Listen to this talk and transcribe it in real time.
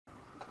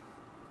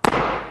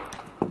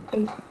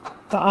The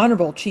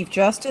Honorable Chief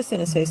Justice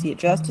and Associate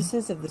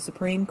Justices of the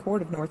Supreme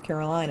Court of North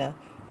Carolina.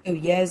 Oh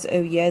yes,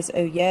 oh yes,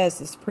 oh yes,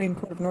 the Supreme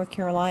Court of North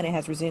Carolina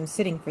has resumed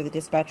sitting for the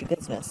dispatch of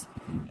business.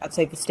 God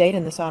save the state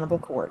and this honorable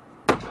court.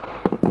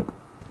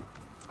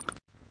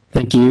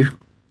 Thank you.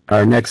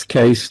 Our next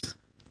case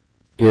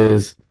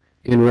is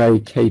In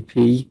Re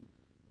KP,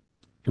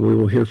 and we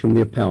will hear from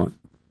the appellant.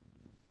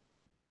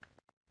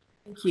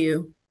 Thank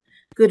you.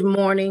 Good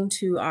morning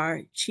to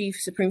our Chief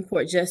Supreme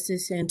Court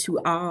Justice and to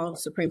all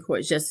Supreme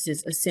Court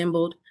Justices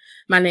assembled.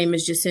 My name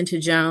is Jacinta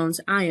Jones.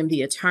 I am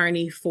the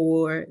attorney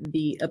for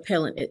the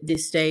appellant at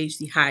this stage,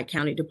 the Hyde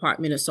County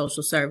Department of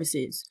Social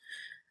Services.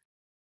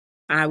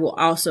 I will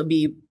also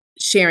be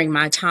sharing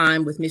my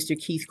time with Mr.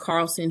 Keith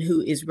Carlson,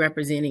 who is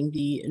representing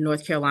the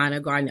North Carolina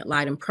Guardian Ad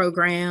Litem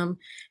program,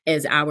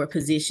 as our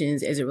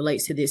positions as it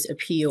relates to this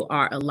appeal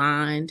are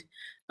aligned.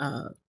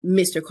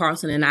 Mr.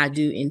 Carlson and I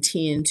do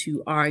intend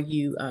to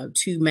argue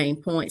two main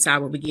points. I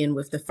will begin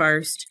with the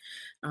first.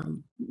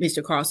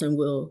 Mr. Carlson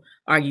will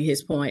argue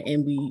his point,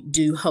 and we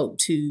do hope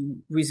to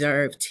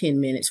reserve 10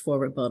 minutes for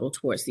rebuttal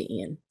towards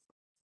the end.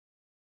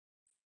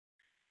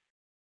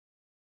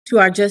 To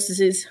our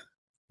justices,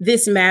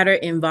 this matter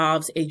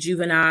involves a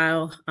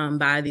juvenile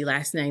by the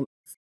last name.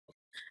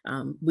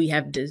 We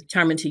have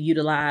determined to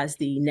utilize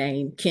the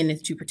name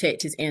Kenneth to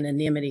protect his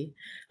anonymity.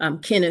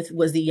 Kenneth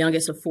was the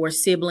youngest of four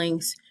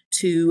siblings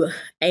to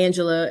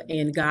Angela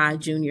and Guy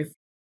Jr.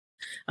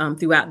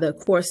 Throughout the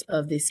course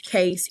of this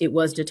case, it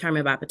was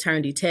determined by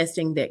paternity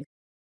testing that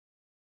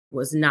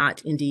was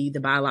not indeed the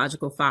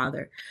biological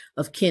father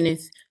of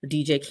Kenneth.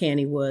 DJ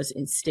Canny was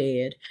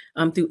instead.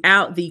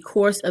 Throughout the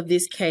course of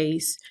this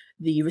case,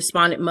 the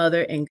respondent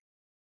mother and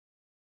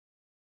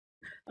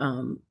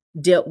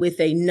dealt with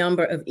a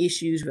number of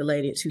issues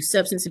related to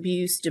substance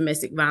abuse,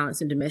 domestic violence,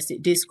 and domestic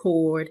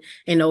discord,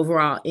 and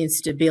overall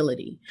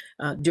instability.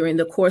 During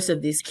the course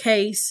of this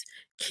case,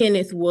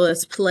 Kenneth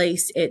was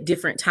placed at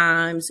different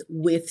times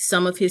with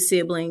some of his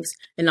siblings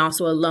and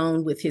also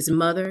alone with his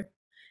mother.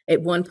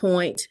 At one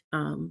point,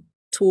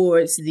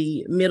 towards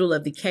the middle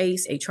of the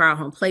case, a trial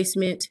home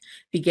placement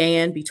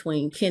began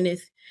between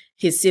Kenneth,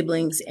 his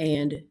siblings,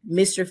 and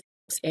Mr.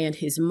 and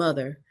his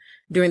mother.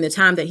 During the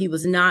time that he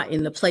was not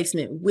in the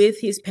placement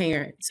with his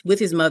parents, with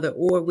his mother,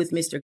 or with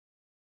Mr.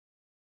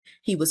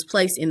 He was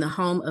placed in the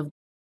home of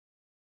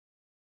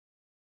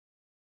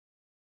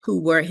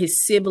who were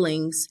his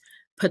siblings'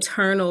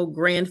 paternal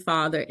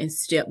grandfather and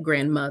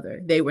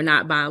step-grandmother. They were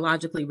not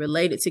biologically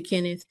related to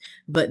Kenneth,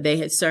 but they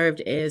had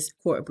served as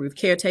court-approved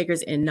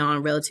caretakers and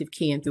non-relative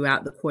kin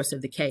throughout the course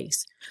of the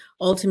case.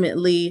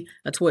 Ultimately,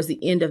 towards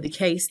the end of the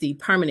case, the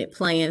permanent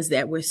plans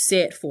that were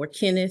set for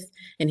Kenneth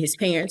and his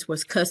parents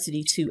was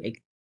custody to a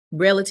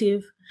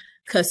relative,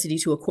 custody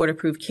to a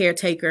court-approved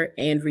caretaker,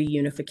 and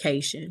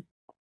reunification.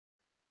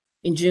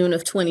 In June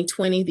of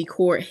 2020, the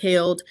court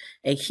held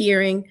a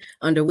hearing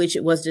under which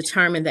it was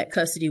determined that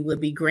custody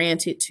would be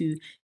granted to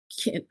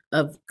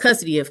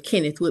custody of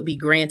Kenneth would be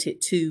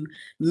granted to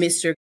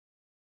Mr.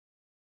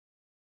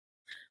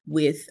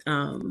 with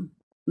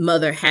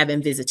mother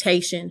having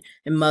visitation,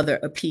 and mother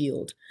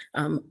appealed.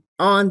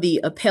 On the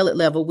appellate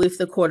level with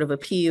the Court of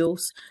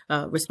Appeals,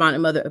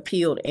 respondent mother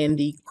appealed, and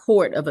the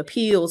Court of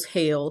Appeals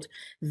held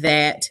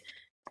that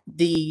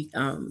the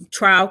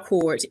trial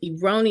court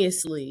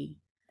erroneously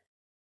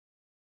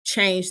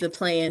changed the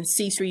plan,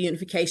 ceased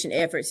reunification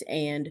efforts,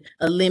 and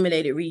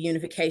eliminated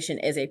reunification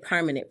as a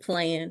permanent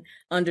plan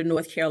under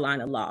North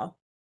Carolina law.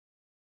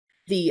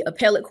 The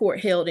appellate court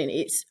held in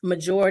its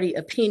majority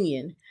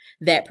opinion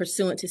that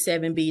pursuant to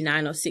 7B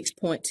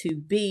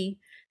 906.2b,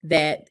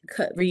 that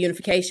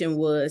reunification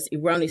was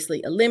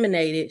erroneously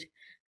eliminated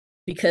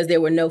because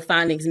there were no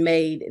findings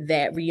made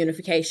that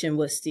reunification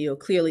was still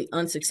clearly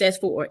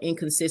unsuccessful or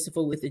inconsistent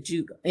with the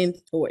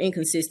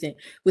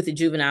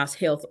juvenile's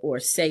health or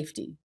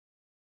safety.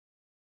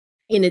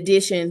 In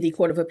addition, the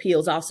Court of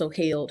Appeals also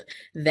held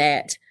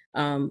that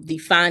the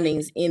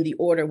findings in the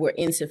order were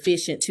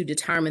insufficient to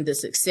determine the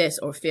success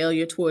or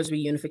failure towards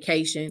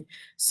reunification,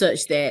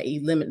 such that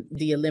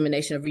the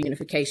elimination of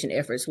reunification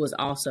efforts was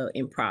also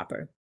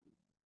improper.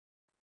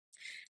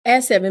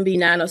 As 7B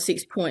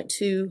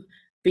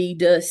 906.2b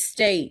does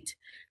state,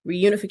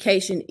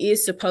 reunification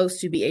is supposed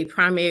to be a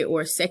primary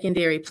or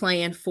secondary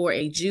plan for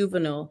a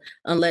juvenile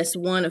unless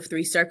one of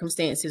three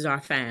circumstances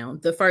are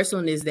found. The first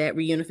one is that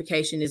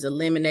reunification is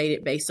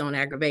eliminated based on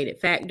aggravated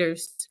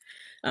factors.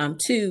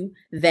 Two,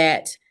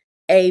 that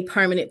a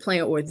permanent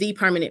plan or the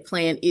permanent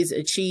plan is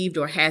achieved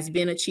or has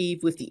been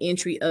achieved with the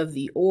entry of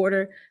the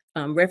order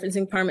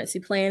referencing permanency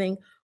planning,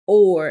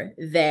 or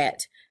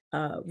that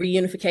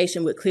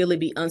reunification would clearly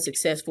be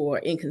unsuccessful or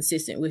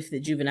inconsistent with the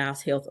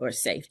juvenile's health or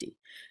safety.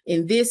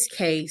 In this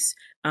case,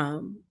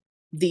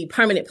 the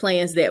permanent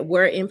plans that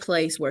were in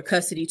place were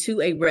custody to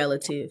a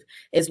relative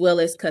as well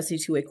as custody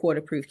to a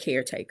court-approved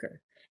caretaker.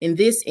 In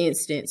this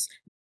instance,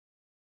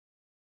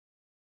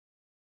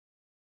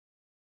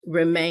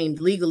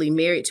 remained legally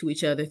married to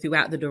each other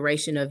throughout the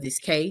duration of this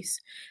case.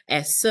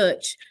 As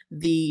such,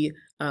 the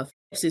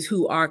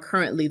who are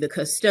currently the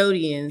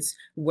custodians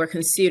were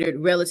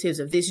considered relatives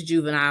of this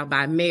juvenile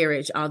by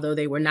marriage, although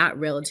they were not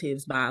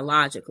relatives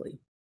biologically.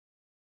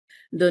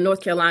 The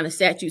North Carolina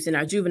statutes in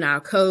our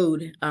juvenile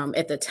code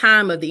at the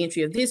time of the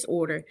entry of this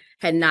order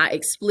had not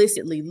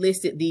explicitly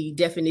listed the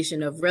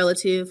definition of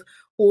relative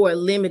or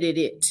limited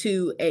it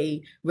to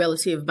a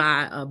relative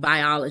by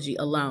biology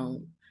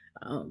alone.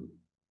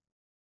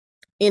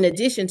 In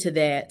addition to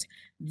that,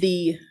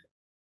 the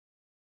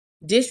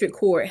district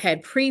court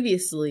had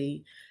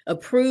previously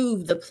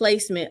approved the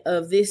placement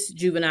of this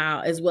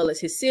juvenile as well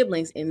as his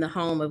siblings in the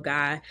home of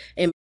Guy,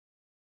 and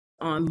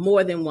on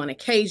more than one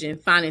occasion,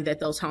 finding that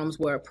those homes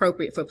were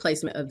appropriate for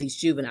placement of these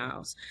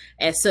juveniles.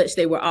 As such,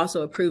 they were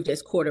also approved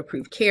as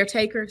court-approved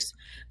caretakers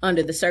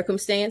under the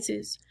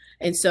circumstances.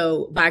 And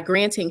so by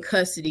granting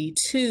custody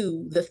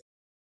to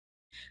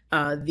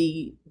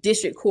the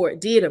district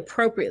court did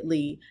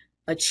appropriately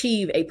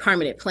achieve a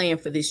permanent plan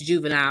for this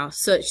juvenile,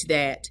 such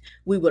that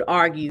we would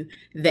argue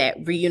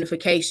that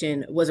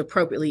reunification was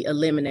appropriately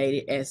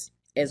eliminated as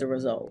a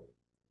result.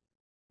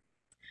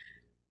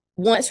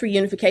 Once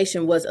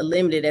reunification was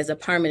eliminated as a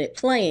permanent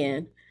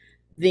plan,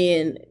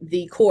 then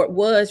the court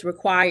was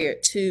required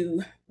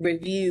to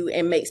review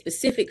and make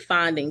specific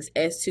findings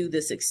as to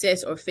the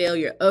success or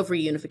failure of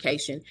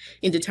reunification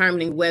in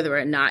determining whether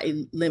or not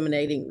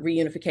eliminating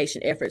reunification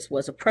efforts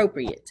was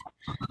appropriate.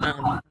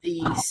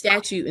 The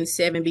statute in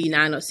 7B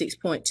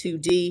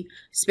 906.2D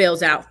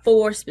spells out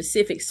 4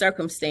 specific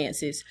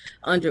circumstances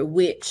under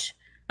which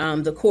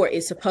the court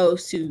is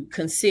supposed to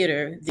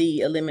consider the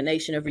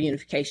elimination of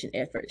reunification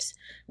efforts.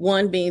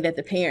 1 being that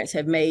the parents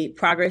have made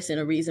progress in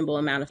a reasonable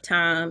amount of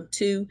time.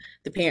 2,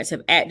 the parents have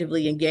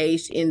actively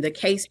engaged in the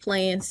case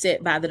plan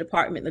set by the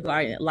department, the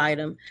guardian ad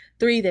litem.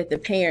 3, that the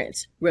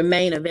parents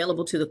remain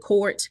available to the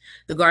court,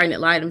 the guardian ad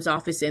litem's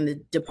office, and the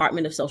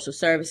Department of Social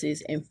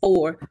Services. And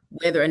 4,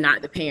 whether or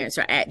not the parents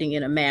are acting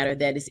in a manner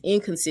that is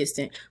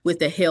inconsistent with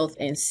the health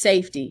and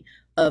safety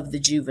of the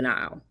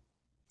juvenile.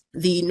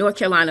 The North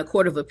Carolina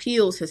Court of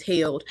Appeals has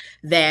held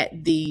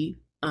that the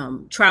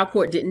trial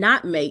court did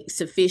not make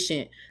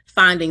sufficient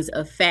findings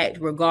of fact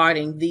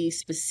regarding these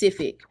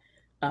specific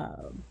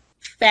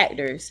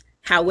factors.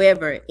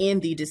 However,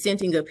 in the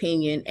dissenting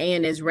opinion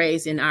and as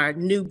raised in our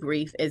new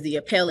brief as the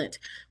appellant,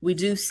 we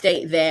do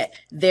state that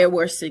there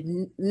were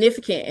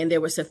significant and there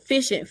were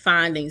sufficient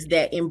findings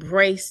that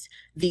embraced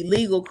the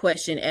legal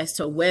question as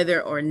to whether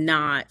or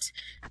not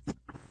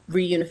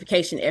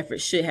reunification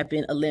efforts should have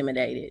been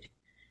eliminated.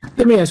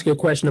 Let me ask you a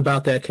question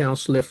about that,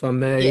 Counselor, if I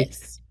may.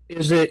 Yes.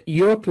 Is it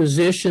your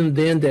position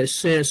then that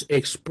since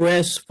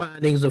express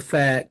findings of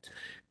fact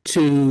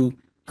to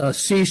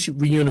cease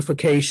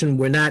reunification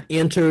were not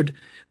entered,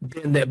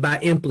 then that by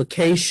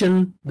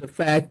implication, the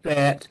fact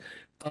that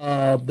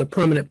the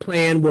permanent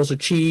plan was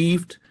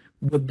achieved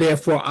would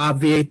therefore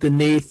obviate the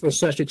need for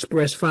such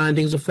express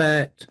findings of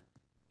fact?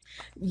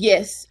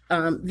 Yes,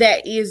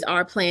 that is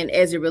our plan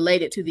as it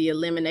related to the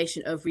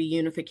elimination of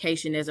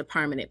reunification as a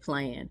permanent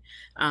plan.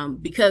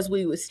 Because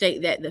we would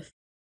state that the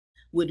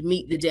would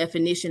meet the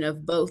definition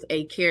of both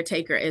a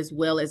caretaker as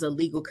well as a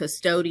legal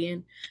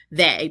custodian,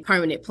 that a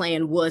permanent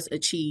plan was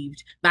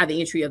achieved by the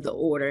entry of the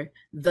order,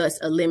 thus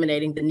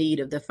eliminating the need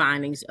of the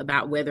findings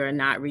about whether or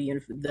not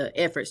the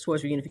efforts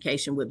towards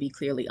reunification would be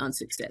clearly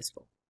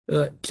unsuccessful.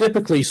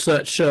 Typically,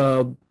 such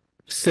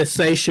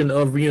cessation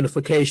of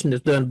reunification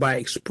is done by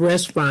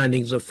express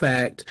findings of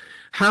fact.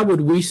 How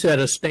would we set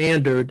a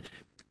standard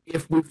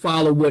if we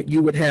follow what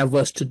you would have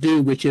us to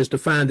do, which is to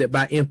find that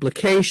by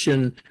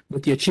implication,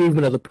 with the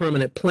achievement of the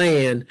permanent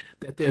plan,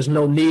 that there's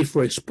no need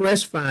for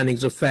express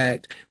findings of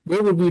fact?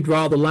 Where would we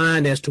draw the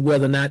line as to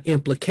whether or not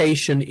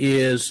implication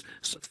is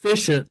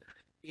sufficient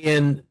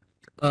in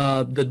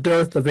the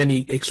dearth of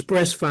any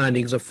express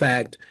findings of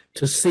fact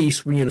to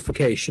cease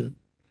reunification?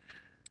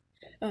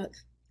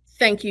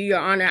 Thank you, Your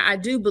Honor. I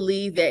do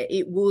believe that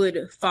it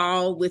would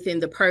fall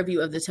within the purview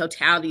of the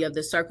totality of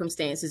the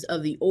circumstances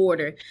of the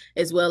order,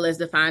 as well as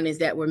the findings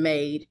that were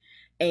made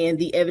and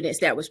the evidence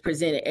that was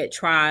presented at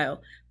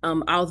trial.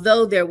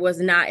 Although there was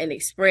not an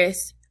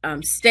express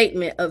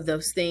statement of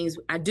those things,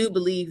 I do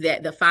believe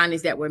that the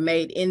findings that were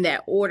made in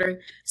that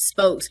order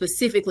spoke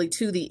specifically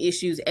to the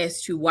issues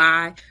as to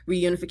why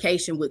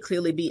reunification would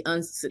clearly be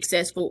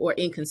unsuccessful or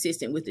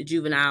inconsistent with the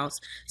juvenile's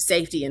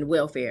safety and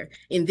welfare.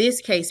 In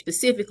this case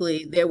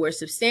specifically, there were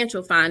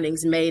substantial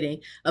findings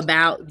made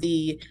about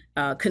the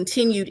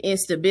continued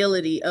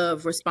instability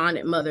of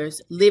respondent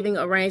mother's living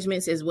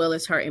arrangements as well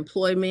as her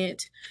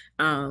employment.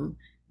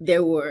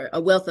 There were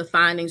a wealth of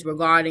findings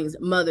regarding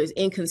mother's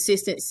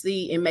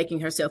inconsistency in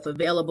making herself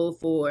available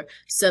for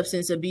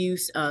substance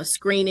abuse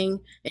screening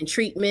and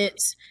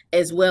treatments,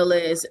 as well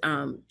as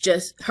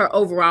just her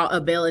overall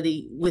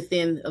availability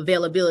within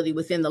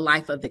the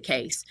life of the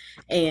case.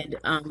 And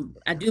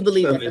I do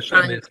believe that the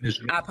findings,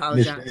 I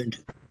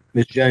apologize.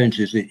 Ms. Jones,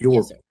 is it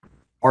your Yes,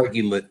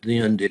 argument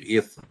then that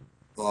if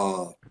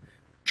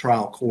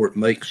trial court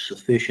makes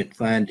sufficient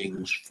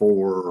findings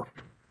for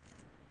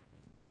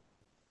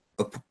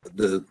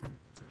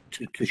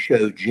to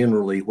show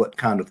generally what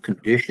kind of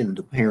condition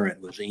the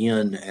parent was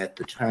in at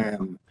the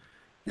time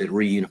that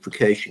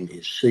reunification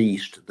is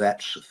ceased,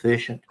 that's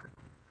sufficient?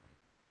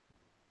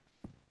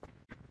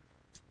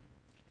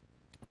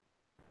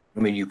 I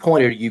mean,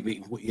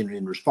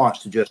 in response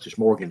to Justice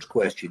Morgan's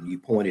question, you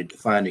pointed to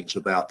findings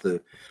about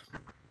the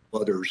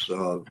mother's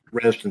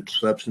resident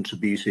substance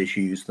abuse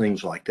issues,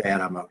 things like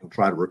that. I'm not going to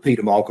try to repeat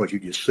them all because you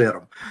just said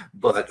them.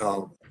 But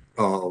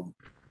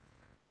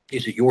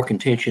is it your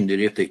contention that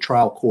if the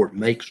trial court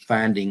makes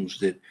findings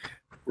that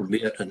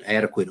permit an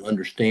adequate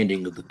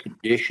understanding of the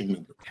condition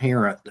of the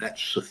parent,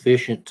 that's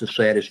sufficient to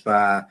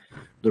satisfy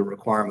the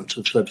requirements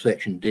of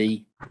subsection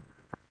D?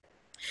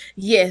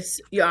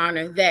 Yes, Your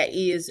Honor, that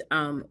is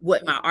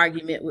what my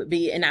argument would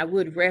be. And I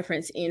would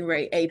reference In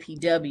re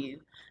APW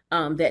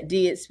that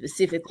did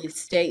specifically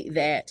state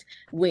that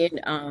when,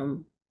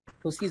 In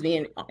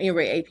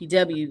re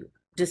APW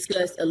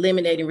discussed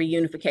eliminating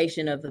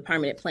reunification of the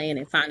permanent plan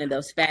and finding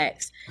those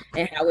facts.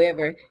 And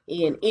however,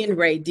 in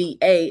re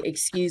DA,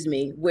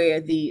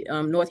 where the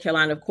North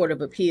Carolina Court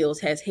of Appeals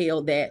has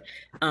held that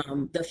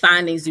the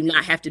findings do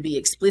not have to be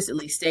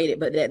explicitly stated,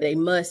 but that they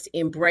must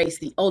embrace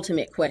the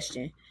ultimate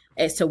question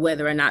as to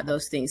whether or not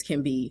those things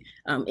can be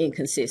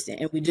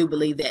inconsistent. And we do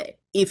believe that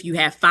if you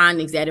have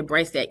findings that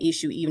embrace that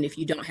issue, even if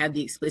you don't have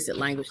the explicit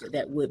language,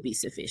 that would be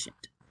sufficient.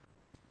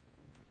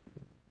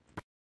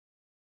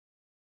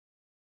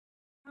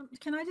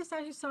 Can I just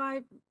ask you, so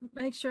I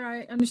make sure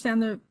I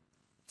understand the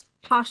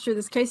posture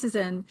this case is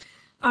in?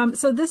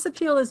 So this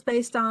appeal is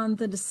based on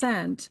the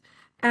dissent,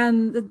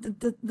 and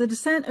the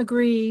dissent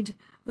agreed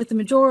with the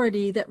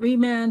majority that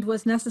remand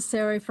was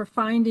necessary for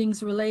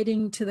findings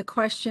relating to the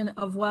question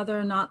of whether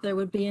or not there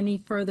would be any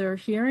further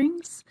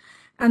hearings.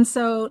 And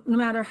so no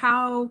matter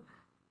how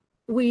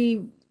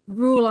we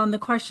rule on the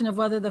question of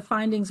whether the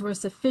findings were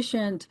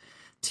sufficient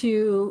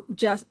to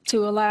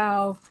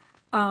allow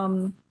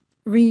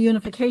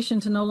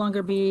reunification to no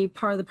longer be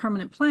part of the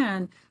permanent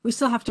plan, we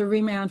still have to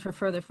remand for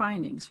further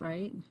findings,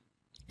 right?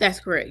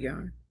 That's correct, Your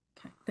Honor.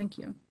 Okay, thank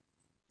you.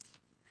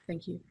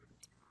 Thank you.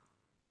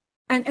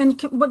 And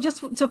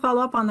just to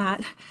follow up on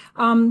that,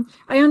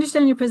 I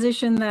understand your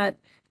position that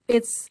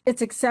it's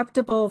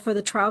acceptable for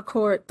the trial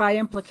court by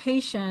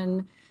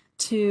implication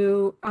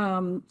to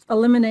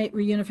eliminate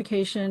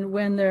reunification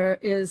when there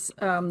is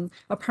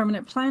a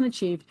permanent plan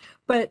achieved.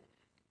 But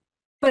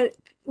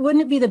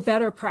wouldn't it be the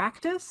better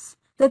practice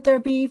that there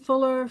be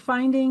fuller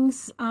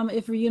findings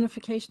if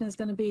reunification is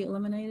going to be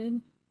eliminated?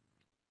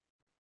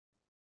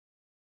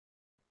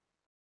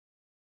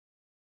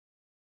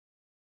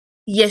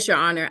 Yes, Your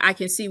Honor, I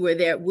can see where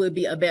there would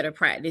be a better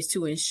practice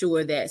to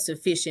ensure that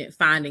sufficient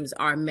findings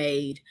are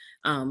made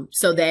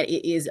so that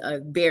it is a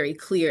very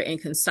clear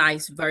and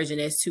concise version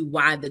as to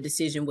why the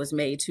decision was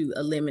made to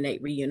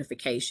eliminate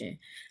reunification.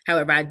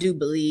 However, I do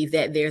believe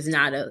that there's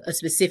not a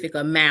specific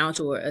amount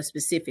or a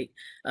specific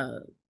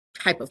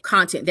type of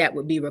content that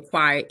would be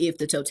required if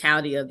the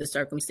totality of the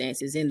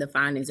circumstances in the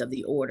findings of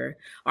the order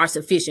are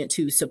sufficient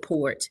to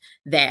support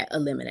that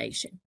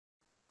elimination.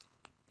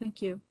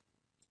 Thank you.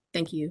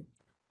 Thank you.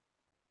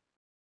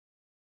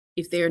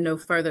 If there are no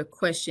further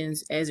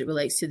questions as it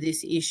relates to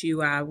this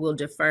issue, I will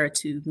defer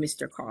to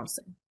Mr.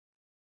 Carlson.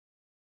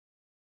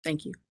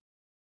 Thank you.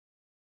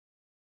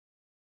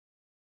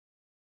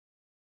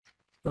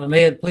 Well,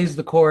 may it please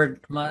the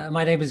court,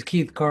 my name is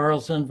Keith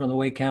Carlson from the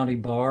Wake County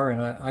Bar,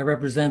 and I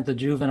represent the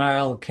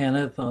juvenile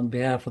Kenneth on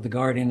behalf of the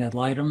guardian ad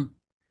litem.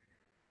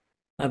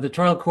 The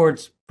trial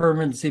court's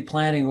permanency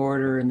planning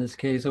order in this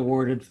case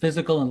awarded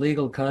physical and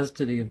legal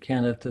custody of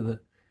Kenneth to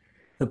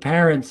the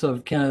parents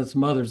of Kenneth's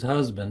mother's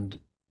husband.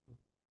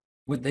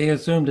 They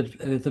assumed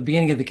at the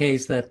beginning of the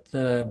case that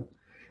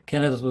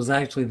Kenneth was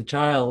actually the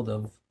child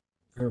of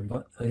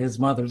his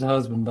mother's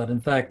husband, but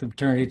in fact, the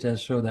paternity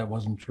test showed that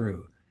wasn't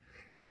true.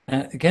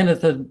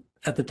 Kenneth had,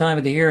 at the time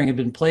of the hearing, had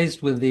been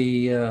placed with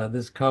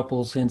this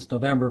couple since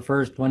November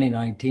 1st,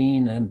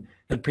 2019, and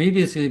had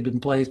previously been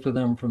placed with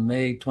them from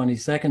May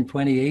 22nd,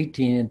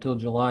 2018 until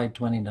July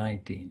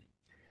 2019.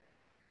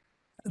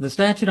 The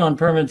statute on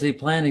permanency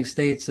planning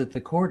states that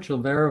the court shall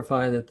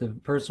verify that the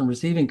person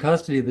receiving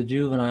custody of the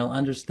juvenile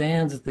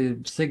understands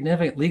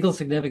the legal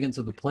significance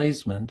of the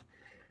placement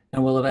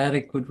and will have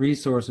adequate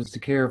resources to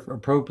care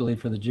appropriately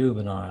for the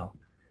juvenile.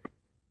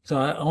 So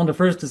I want to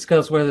first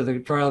discuss whether the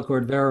trial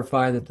court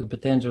verified that the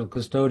potential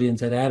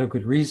custodians had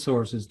adequate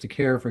resources to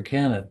care for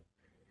Kenneth.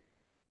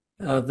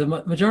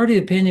 The majority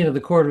opinion of the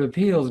Court of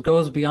Appeals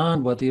goes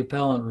beyond what the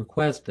appellant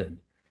requested.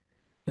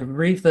 The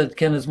brief that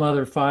Kenneth's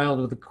mother filed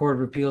with the Court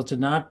of Appeals did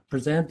not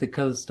present the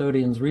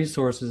custodian's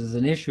resources as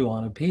an issue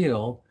on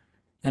appeal,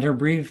 and her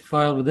brief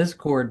filed with this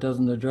court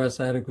doesn't address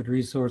adequate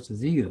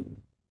resources either.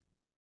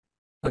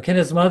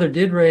 Kenneth's mother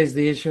did raise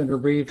the issue in her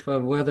brief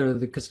of whether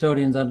the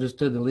custodians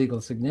understood the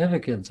legal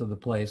significance of the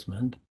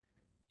placement,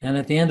 and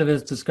at the end of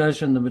his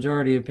discussion, the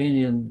majority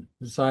opinion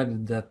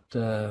decided that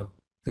the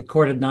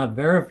court had not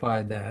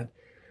verified that.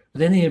 But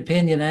then the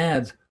opinion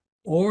adds,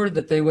 or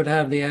that they would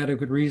have the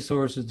adequate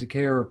resources to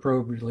care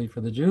appropriately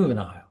for the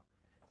juvenile.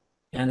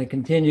 And it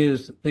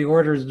continues, the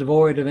order is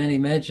devoid of any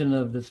mention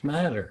of this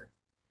matter.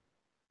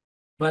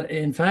 But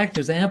in fact,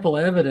 there's ample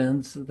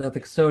evidence that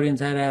the custodians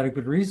had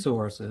adequate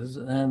resources,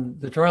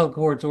 and the trial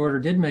court's order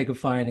did make a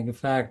finding of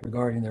fact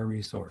regarding their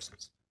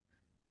resources.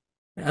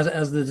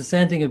 As the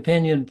dissenting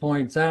opinion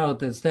points out,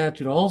 the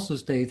statute also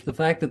states the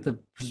fact that the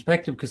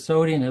prospective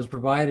custodian has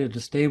provided a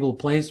stable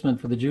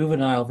placement for the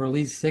juvenile for at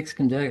least 6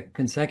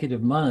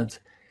 consecutive months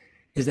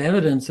is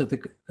evidence that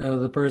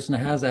the person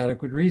has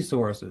adequate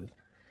resources.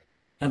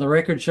 And the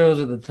record shows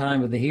at the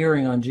time of the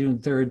hearing on June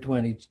 3rd,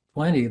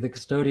 2020, the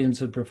custodians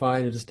had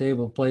provided a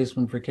stable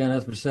placement for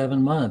Kenneth for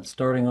 7 months,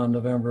 starting on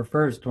November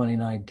 1st,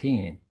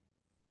 2019.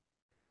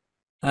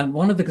 And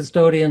one of the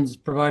custodians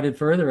provided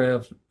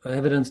further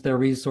evidence their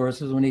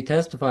resources when he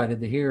testified at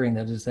the hearing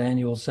that his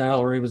annual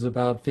salary was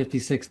about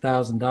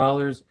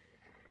 $56,000,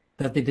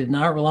 that they did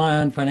not rely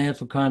on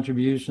financial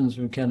contributions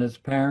from Kenneth's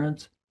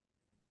parents,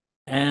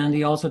 and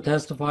he also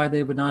testified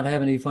they would not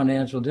have any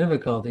financial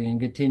difficulty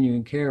in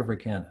continuing care for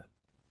Kenneth.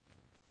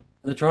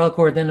 The trial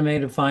court then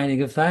made a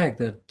finding of fact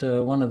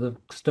that one of the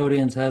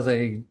custodians has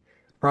a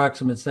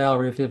approximate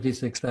salary of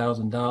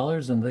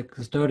 $56,000, and the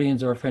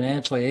custodians are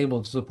financially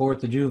able to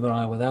support the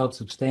juvenile without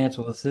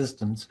substantial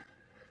assistance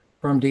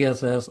from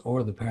DSS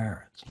or the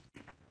parents.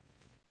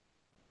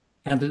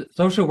 And the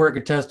social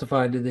worker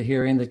testified to the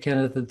hearing that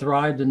Kenneth had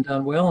thrived and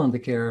done well in the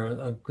care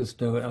of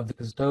the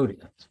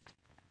custodians.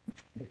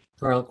 The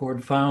trial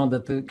court found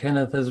that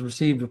Kenneth has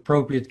received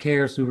appropriate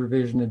care,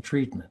 supervision, and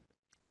treatment.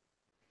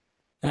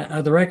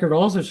 The record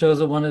also shows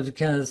that one of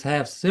Kenneth's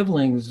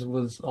half-siblings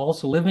was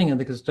also living in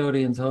the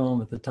custodian's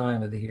home at the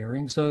time of the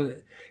hearing. So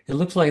it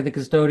looks like the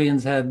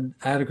custodians had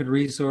adequate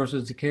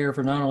resources to care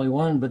for not only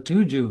 1, but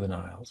 2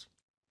 juveniles.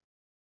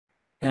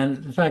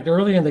 And in fact,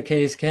 earlier in the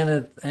case,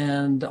 Kenneth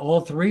and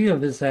all 3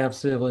 of his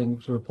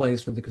half-siblings were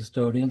placed with the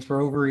custodians for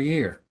over a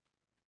year.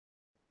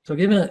 So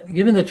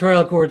given the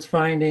trial court's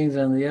findings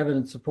and the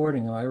evidence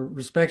supporting them, I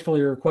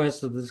respectfully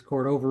request that this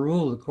court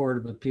overrule the Court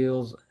of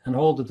Appeals and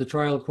hold that the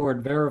trial court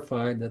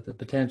verified that the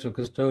potential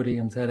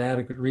custodians had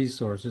adequate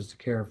resources to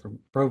care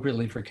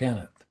appropriately for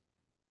Kenneth.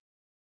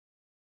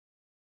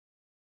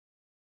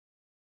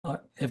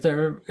 If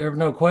there are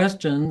no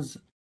questions,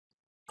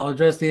 I'll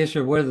address the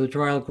issue of whether the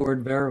trial court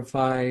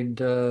verified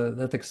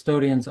that the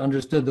custodians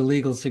understood the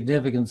legal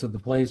significance of the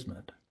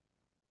placement.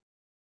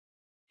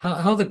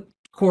 How the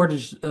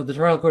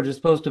trial court is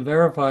supposed to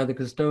verify the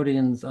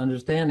custodian's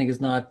understanding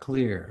is not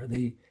clear.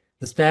 The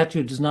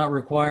statute does not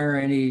require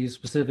any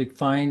specific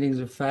findings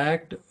of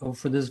fact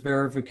for this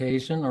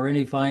verification or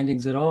any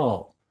findings at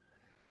all.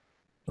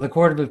 The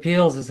Court of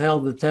Appeals has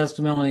held that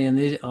testimony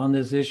on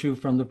this issue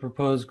from the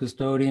proposed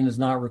custodian is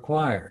not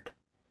required.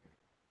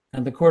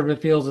 And the Court of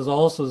Appeals has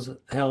also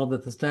held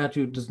that the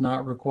statute does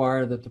not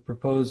require that the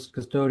proposed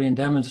custodian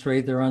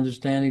demonstrate their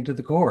understanding to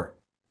the court.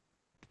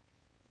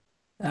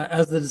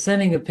 As the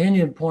dissenting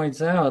opinion points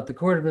out, the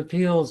Court of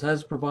Appeals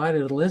has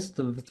provided a list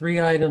of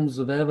 3 items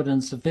of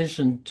evidence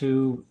sufficient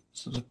to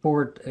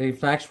support a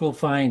factual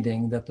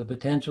finding that the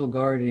potential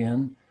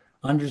guardian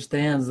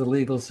understands the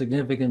legal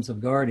significance of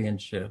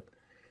guardianship.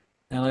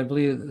 And I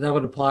believe that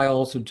would apply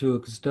also to a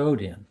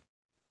custodian.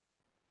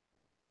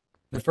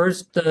 The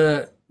first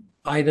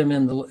item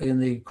in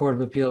the Court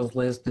of Appeals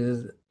list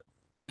is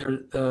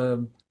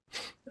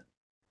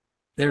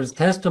there's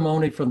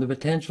testimony from the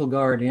potential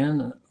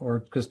guardian or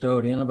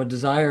custodian of a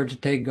desire to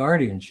take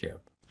guardianship.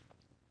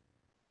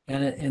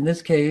 And in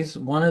this case,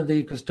 one of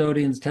the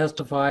custodians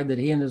testified that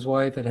he and his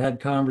wife had had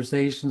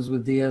conversations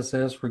with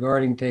DSS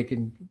regarding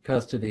taking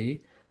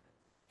custody.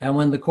 And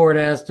when the court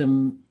asked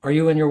him, "Are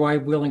you and your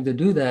wife willing to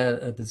do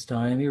that at this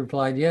time?" he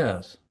replied,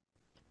 "Yes."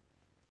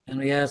 And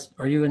we asked,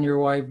 "Are you and your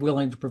wife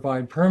willing to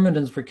provide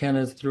permanence for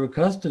Kenneth through a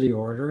custody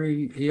order?"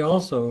 He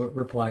also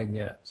replied,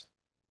 "Yes."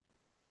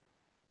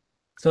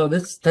 So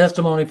this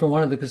testimony from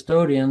one of the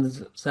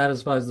custodians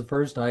satisfies the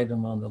first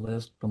item on the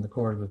list from the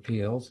Court of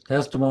Appeals,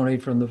 testimony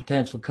from the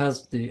potential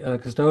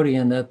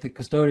custodian that the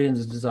custodian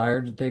is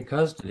desired to take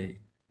custody.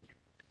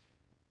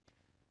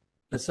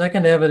 The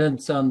second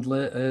evidence on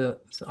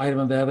item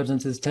of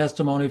evidence is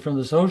testimony from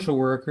the social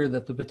worker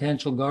that the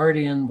potential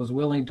guardian was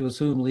willing to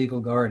assume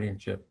legal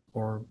guardianship,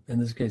 or in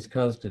this case,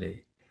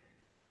 custody.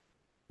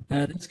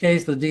 And in this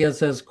case, the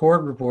DSS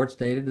court report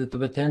stated that the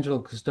potential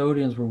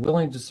custodians were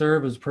willing to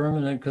serve as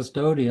permanent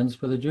custodians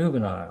for the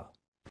juvenile.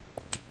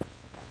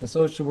 The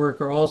social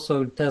worker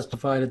also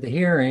testified at the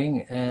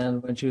hearing,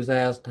 and when she was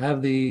asked,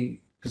 have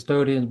the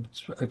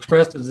custodians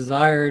expressed a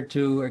desire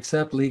to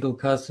accept legal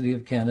custody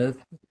of Kenneth,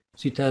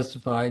 she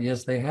testified,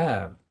 yes, they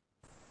have.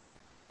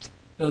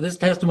 So this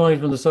testimony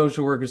from the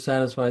social worker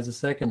satisfies the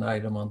second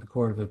item on the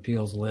Court of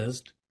Appeals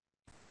list.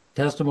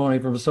 Testimony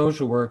from a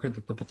social worker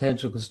that the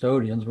potential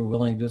custodians were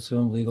willing to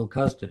assume legal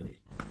custody.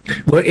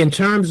 Well, in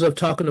terms of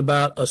talking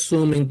about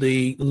assuming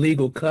the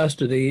legal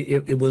custody,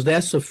 was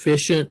that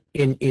sufficient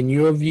in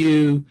your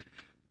view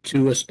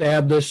to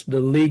establish the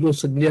legal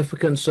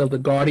significance of the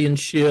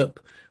guardianship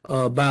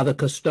by the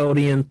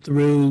custodian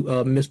through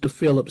Mr.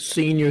 Phillips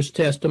Sr.'s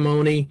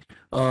testimony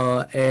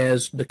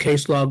as the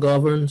case law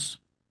governs?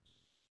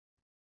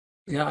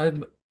 Yeah,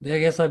 I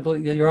guess I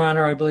believe, Your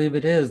Honor, I believe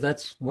it is.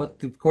 That's what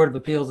the Court of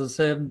Appeals has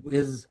said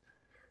is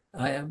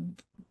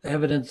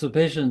evidence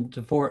sufficient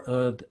to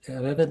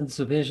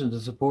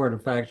support a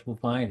factual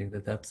finding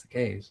that that's the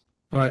case.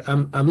 All right,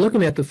 I'm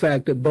looking at the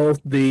fact that both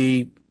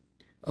the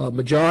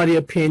majority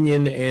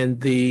opinion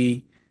and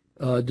the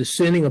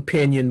dissenting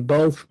opinion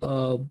both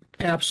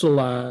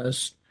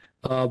capsulize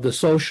the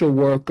social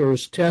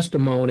worker's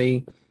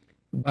testimony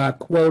by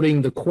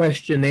quoting the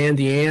question and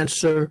the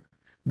answer,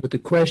 with the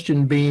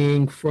question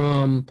being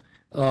from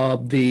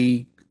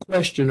the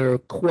questioner,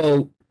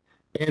 quote,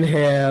 and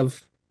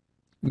have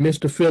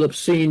Mr. Phillips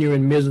Sr.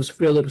 and Mrs.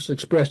 Phillips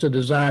expressed a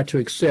desire to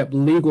accept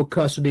legal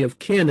custody of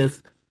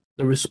Kenneth.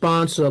 The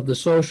response of the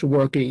social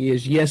worker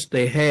is, yes,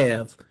 they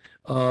have,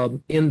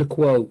 end the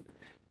quote.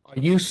 Are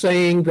you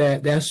saying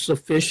that that's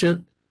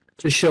sufficient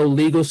to show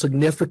legal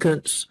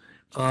significance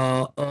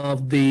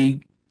of the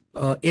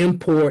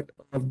import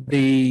of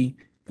the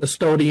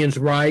custodian's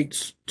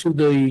rights to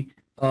the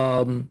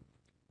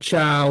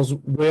child's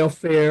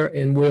welfare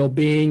and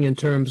well-being in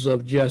terms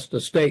of just a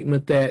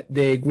statement that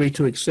they agree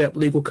to accept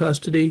legal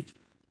custody?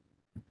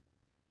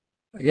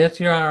 Yes,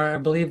 Your Honor, I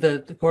believe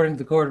that according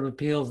to the Court of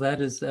Appeals,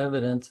 that is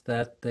evidence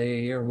that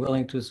they are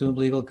willing to assume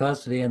legal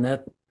custody, and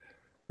that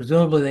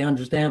presumably they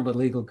understand what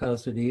legal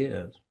custody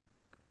is.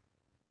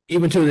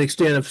 Even to the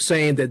extent of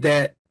saying that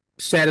that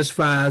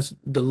satisfies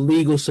the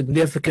legal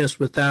significance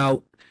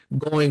without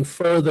going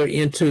further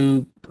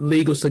into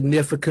legal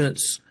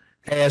significance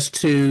as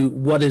to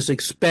what is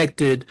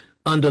expected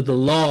under the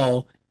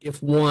law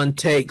if one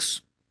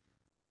takes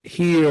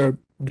here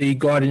the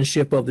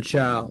guardianship of the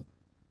child.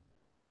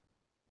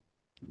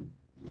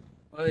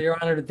 Well, Your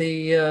Honor,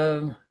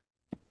 the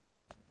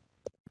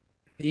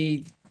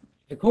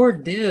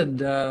court did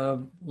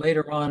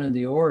later on in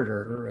the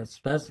order,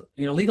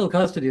 legal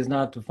custody is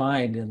not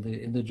defined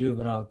in the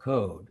juvenile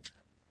code.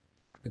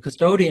 The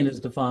custodian is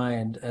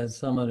defined as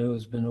someone who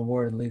has been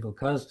awarded legal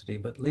custody,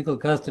 but legal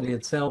custody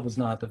itself is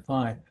not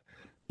defined.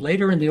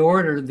 Later in the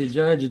order, the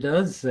judge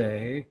does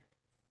say,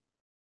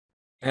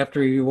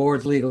 after he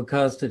awards legal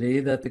custody,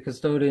 that the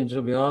custodian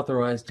shall be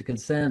authorized to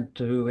consent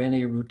to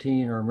any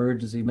routine or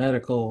emergency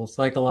medical,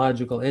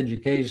 psychological,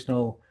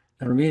 educational,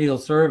 and remedial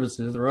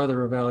services or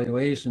other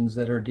evaluations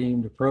that are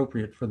deemed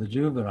appropriate for the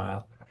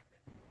juvenile.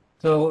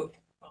 So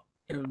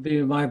it would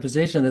be my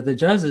position that the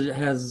judge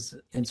has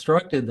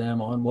instructed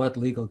them on what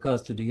legal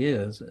custody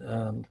is.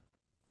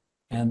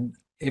 And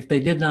if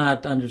they did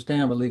not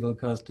understand what legal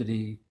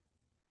custody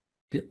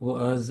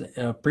was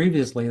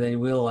previously, they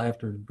will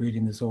after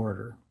reading this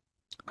order.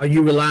 Are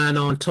you relying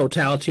on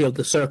totality of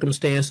the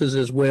circumstances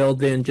as well,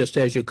 then, just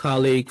as your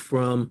colleague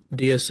from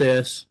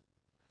DSS?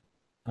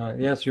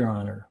 Yes, Your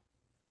Honor.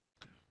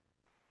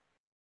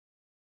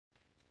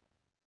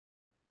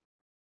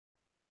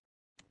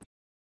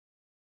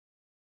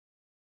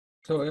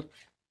 So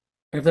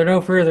if there are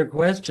no further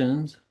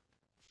questions.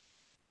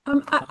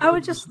 I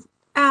would just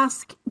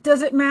ask,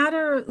 does it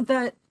matter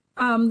that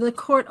the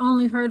court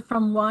only heard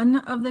from one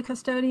of the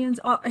custodians?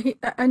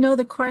 I know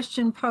the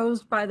question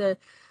posed by the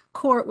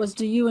court was,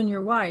 do you and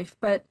your wife,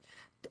 but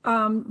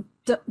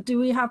do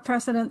we have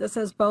precedent that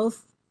says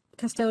both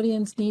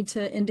custodians need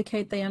to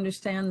indicate they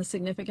understand the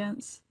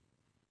significance?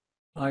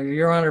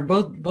 Your Honor,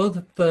 both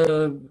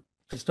the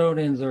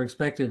custodians are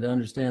expected to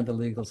understand the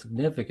legal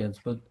significance,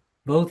 but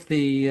both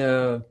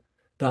the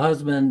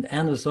husband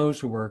and the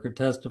social worker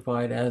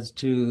testified as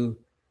to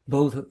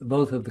both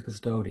of the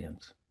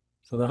custodians.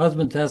 So the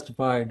husband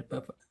testified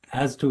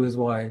as to his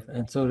wife,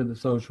 and so did the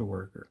social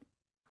worker.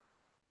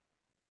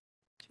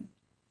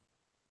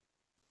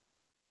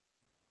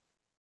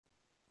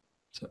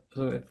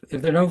 So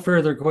if there are no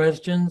further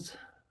questions,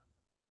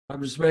 I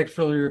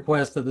respectfully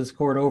request that this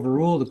court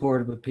overrule the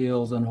Court of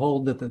Appeals and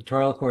hold that the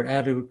trial court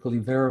adequately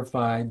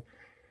verified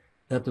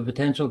that the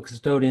potential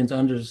custodians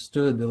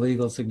understood the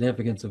legal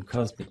significance of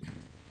custody.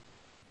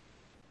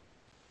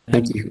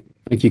 Thank you.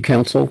 Thank you,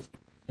 counsel.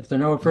 If there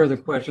are no further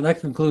questions, that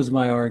concludes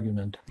my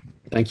argument.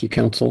 Thank you,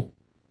 counsel.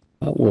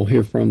 We'll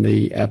hear from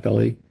the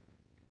appellee.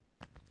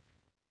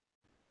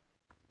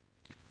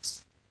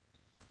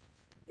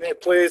 May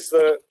it please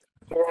the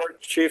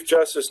Court, Chief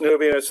Justice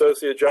Newby and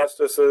Associate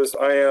Justices,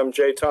 I am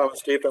J.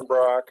 Thomas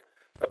Diepenbrock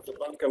of the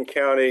Buncombe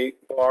County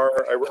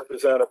Bar. I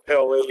represent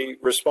appellee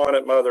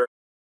respondent mother.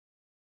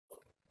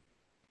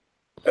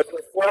 As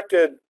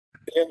reflected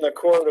in the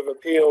Court of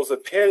Appeals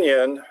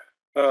opinion,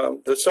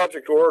 the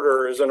subject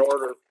order is an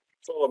order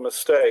full of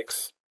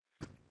mistakes.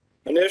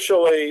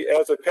 Initially,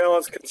 as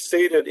appellants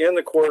conceded in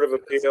the Court of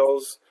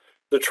Appeals,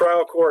 the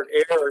trial court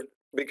erred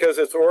because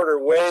its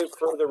order waived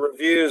further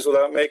reviews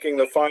without making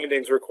the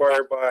findings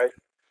required by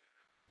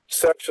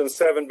Section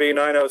 7B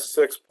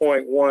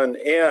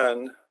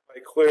 906.1N by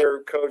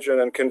clear,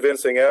 cogent, and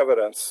convincing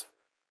evidence.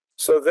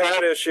 So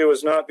that issue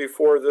is not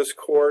before this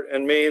court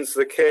and means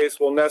the case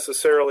will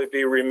necessarily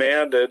be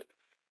remanded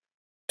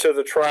to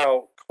the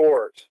trial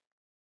court.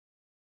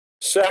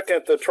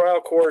 Second, the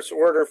trial court's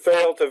order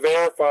failed to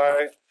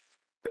verify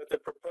that the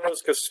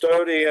proposed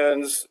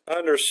custodians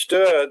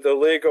understood the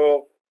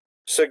legal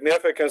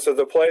significance of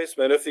the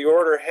placement. If the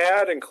order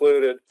had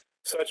included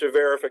such a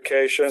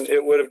verification,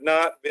 it would have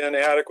not been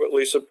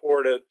adequately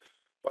supported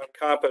by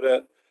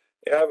competent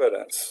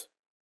evidence.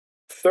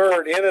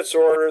 Third, in its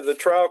order, the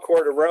trial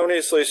court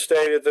erroneously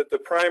stated that the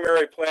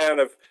primary plan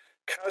of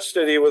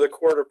custody with a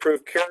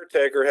court-approved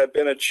caretaker had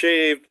been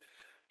achieved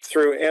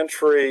through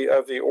entry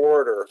of the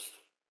order.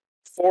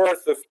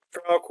 Fourth, the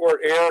trial court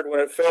erred when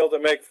it failed to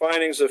make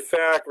findings of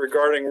fact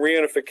regarding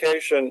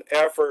reunification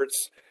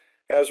efforts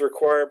as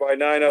required by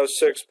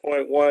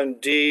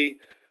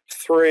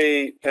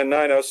 906.1D3 and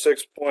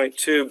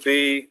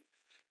 906.2B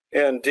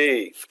and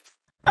D.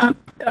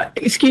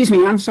 Excuse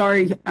me, I'm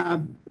sorry,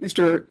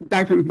 Mr.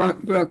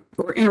 Dyckman,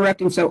 for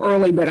interrupting so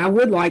early, but I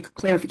would like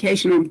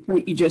clarification on the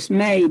point you just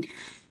made.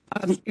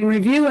 In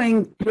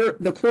reviewing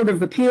the Court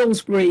of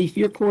Appeals brief,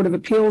 your Court of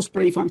Appeals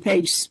brief on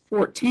page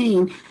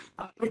 14,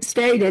 it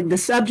stated the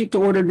subject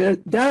order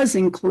does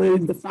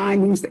include the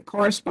findings that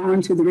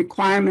correspond to the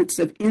requirements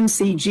of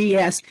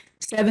NCGS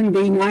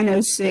 7B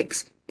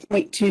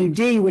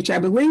 906.2D, which I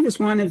believe is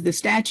one of the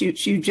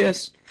statutes you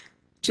just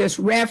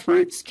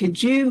referenced.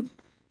 Could you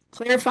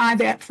clarify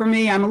that for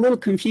me? I'm a little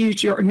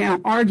confused. You're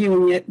now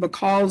arguing it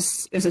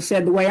because, as I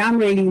said, the way I'm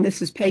reading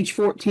this is page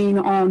 14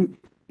 on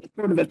the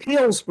Court of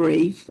Appeals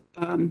brief.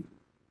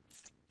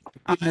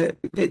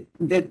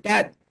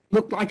 That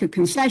looked like a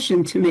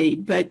concession to me,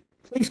 but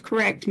please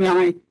correct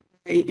my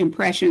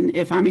impression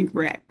if I'm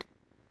incorrect.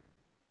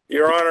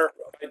 Your Honor,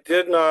 I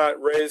did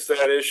not raise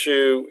that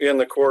issue in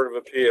the Court of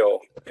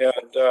Appeal,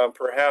 and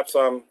perhaps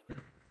I'm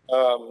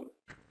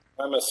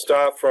a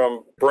stop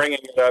from bringing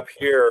it up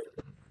here.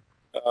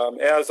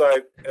 As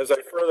I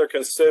further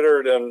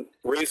considered and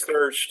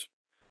researched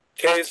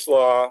case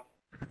law,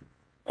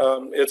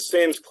 it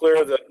seems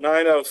clear that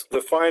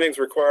the findings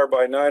required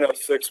by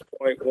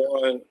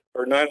 906.1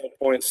 or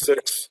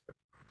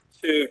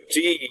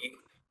 906.2D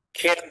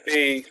can't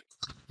be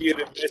viewed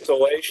in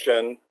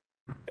isolation.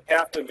 They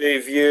have to be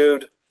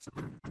viewed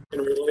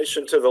in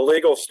relation to the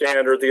legal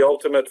standard, the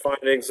ultimate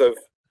findings of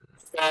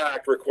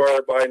fact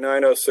required by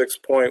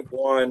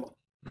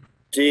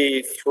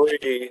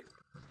 906.1D3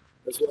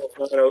 as well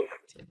as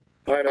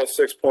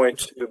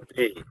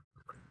 906.2B. All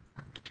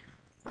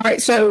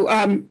right, so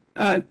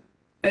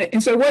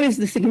and so what is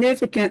the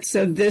significance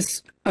of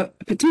this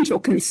potential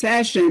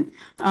concession?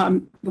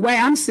 The way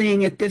I'm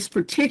seeing it, this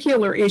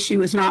particular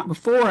issue is not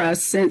before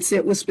us, since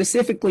it was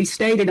specifically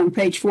stated on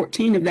page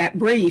 14 of that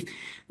brief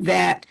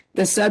that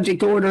the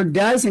subject order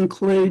does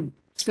include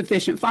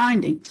sufficient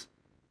findings.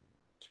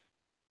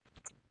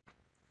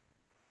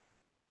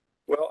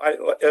 Well,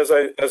 as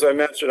I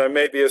mentioned, I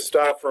may be a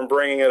stop from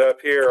bringing it up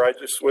here. I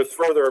just, with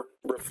further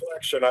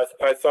reflection, I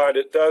thought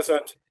it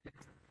doesn't.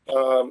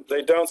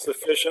 They don't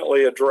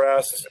sufficiently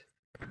address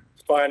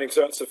findings,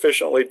 don't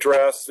sufficiently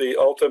address the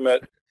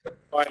ultimate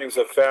findings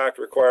of fact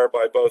required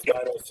by both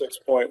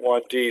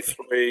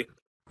 906.1D3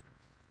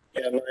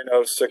 and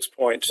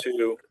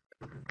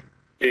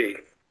 906.2B.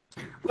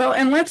 Well,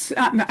 and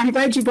I'm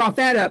glad you brought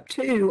that up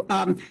too.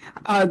 A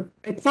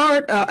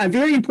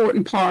very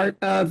important part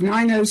of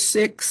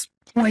 906.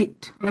 Let me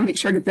make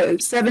sure that the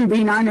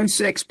 7B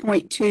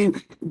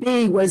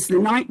 906.2B was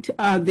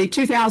the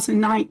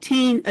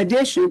 2019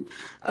 edition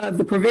of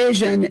the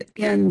provision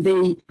in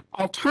the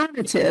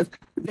alternative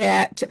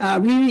that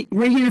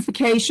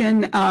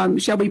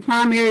reunification shall be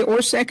primary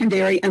or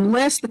secondary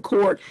unless the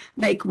court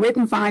make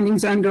written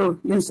findings under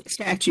this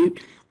statute.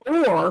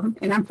 Or,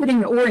 and I'm putting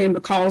the or in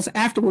because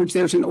afterwards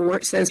there's an or,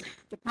 it says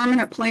the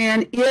permanent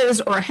plan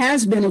is or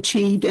has been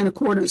achieved in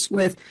accordance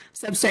with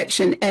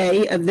subsection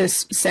A of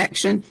this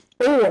section,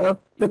 or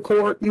the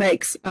court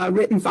makes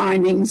written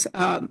findings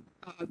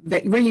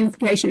that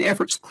reunification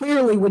efforts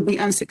clearly would be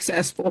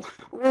unsuccessful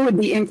or would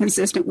be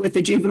inconsistent with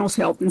the juvenile's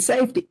health and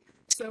safety.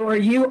 So are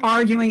you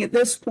arguing at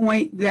this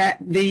point that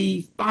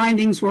the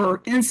findings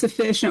were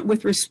insufficient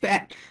with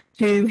respect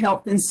to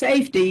health and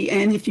safety?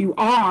 And if you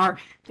are,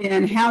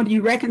 then how do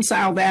you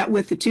reconcile that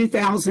with the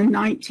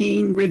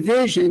 2019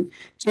 revision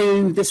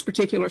to this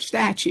particular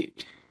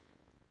statute?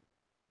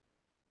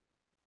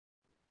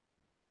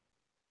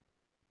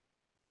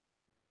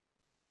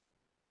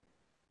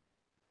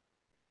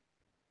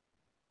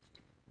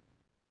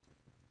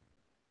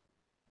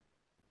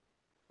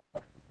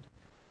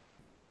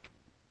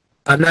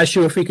 I'm not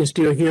sure if he can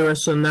still hear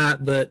us or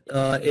not, but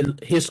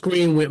his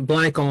screen went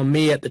blank on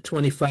me at the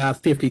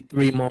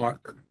 25:53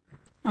 mark.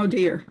 Oh,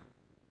 dear.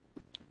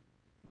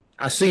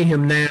 I see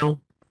him now,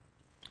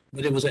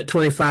 but it was at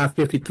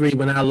 25:53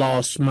 when I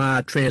lost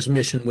my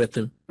transmission with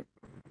him.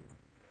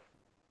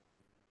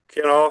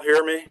 Can all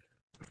hear me?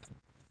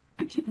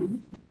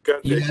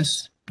 Got the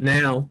Yes,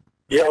 now.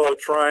 yellow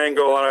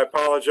triangle, and I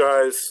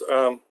apologize.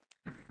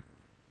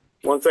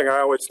 One thing I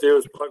always do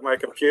is plug my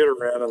computer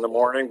in the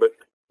morning, but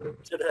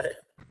today.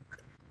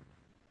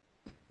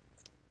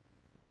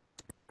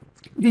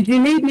 Did you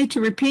need me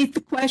to repeat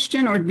the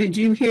question, or did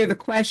you hear the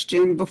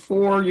question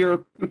before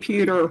your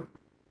computer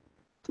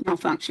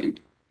malfunctioned?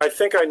 I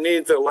think I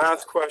need the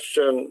last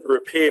question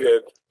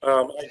repeated.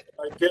 I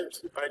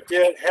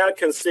had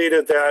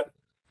conceded that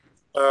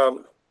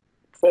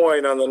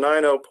point on the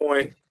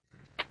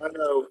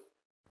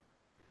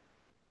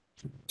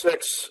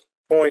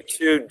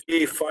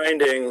 906.2D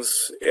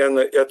findings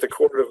at the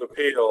Court of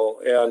Appeal,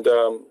 and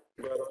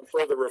but on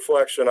further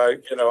reflection, I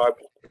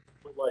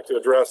would like to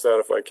address that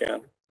if I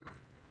can.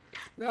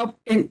 Well,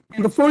 and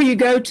before you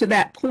go to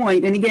that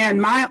point, and again,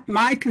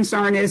 my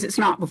concern is it's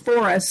not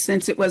before us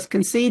since it was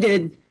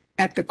conceded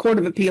at the Court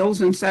of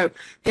Appeals, and so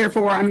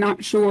therefore I'm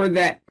not sure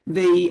that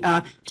the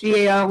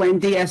GAL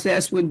and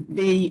DSS would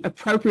be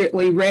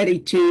appropriately ready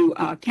to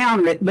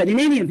counter it. But in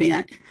any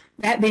event,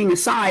 that being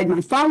aside,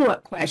 my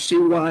follow-up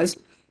question was,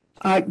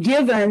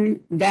 given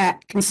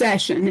that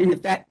concession, and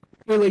if that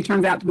really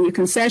turns out to be a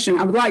concession,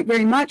 I would like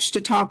very much to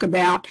talk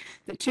about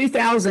the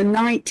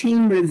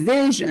 2019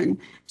 revision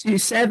to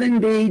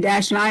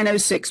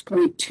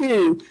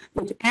 7B-906.2,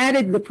 which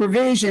added the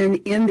provision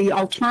in the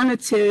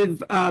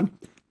alternative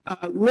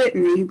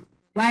litany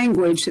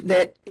language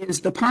that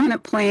is the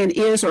permanent plan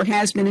is or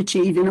has been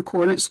achieved in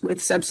accordance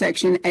with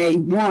subsection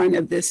A1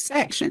 of this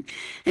section.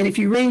 And if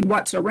you read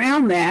what's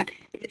around that,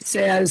 it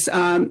says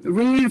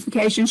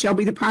reunification shall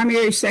be the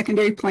primary or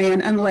secondary plan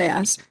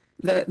unless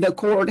the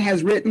court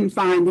has written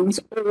findings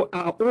or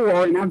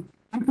and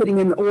I'm putting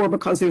in the or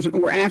because there's an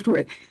or after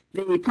it.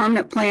 The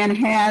permanent plan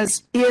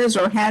is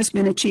or has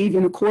been achieved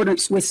in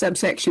accordance with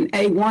subsection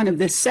A1 of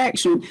this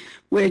section,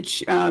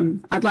 which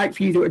I'd like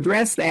for you to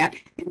address that.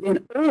 And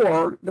then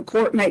or the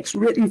court makes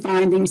written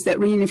findings that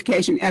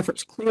reunification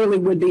efforts clearly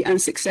would be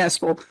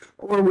unsuccessful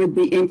or would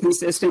be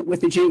inconsistent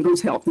with the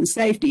juvenile's health and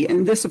safety.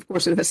 And this, of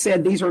course, as I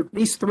said, these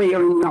three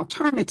are in the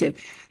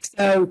alternative.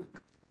 So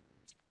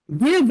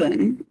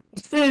assuming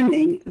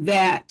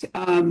that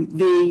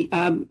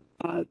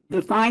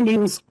the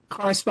findings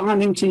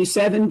corresponding to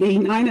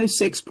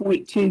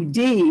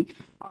 7B-906.2D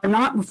are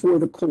not before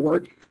the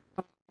court,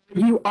 are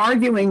you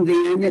arguing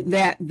then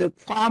that the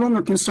problem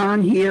or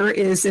concern here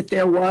is that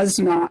there was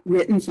not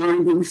written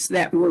findings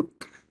that were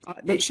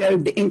that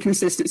showed the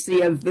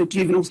inconsistency of the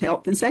juvenile's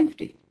health and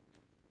safety?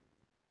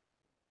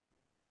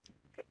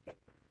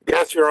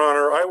 Yes, Your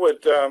Honor. I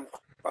would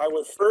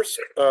first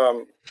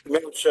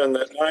mention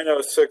that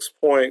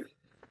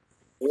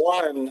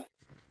 906.1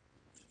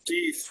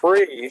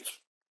 D3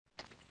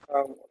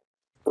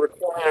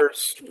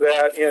 requires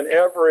that in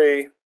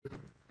every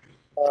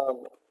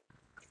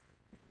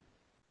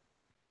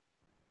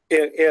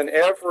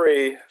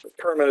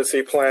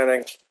permanency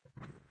planning,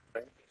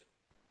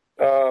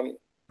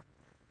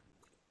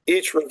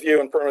 each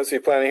review and permanency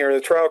planning hearing,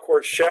 the trial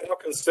court shall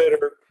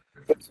consider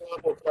the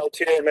sample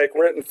criteria and make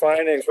written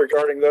findings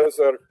regarding those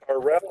that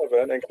are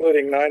relevant,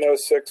 including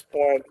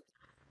 906.1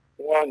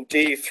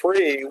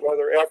 D3,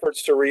 whether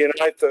efforts to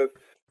reunite the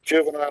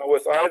juvenile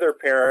with either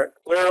parent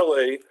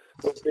clearly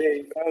would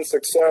be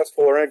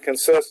unsuccessful or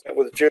inconsistent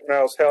with the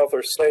juvenile's health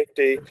or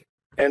safety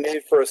and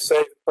need for a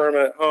safe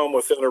permanent home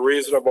within a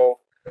reasonable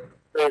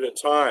period of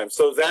time.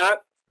 So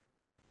that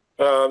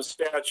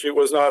statute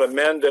was not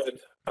amended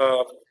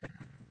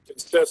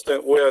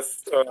consistent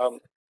with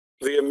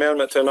the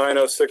amendment to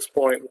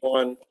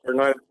 906.1 or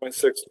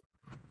 9.6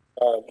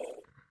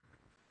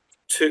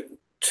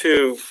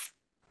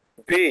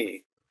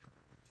 2B.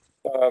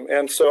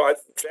 And so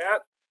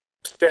that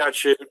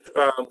statute,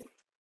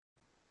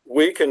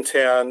 we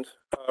contend,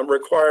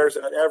 requires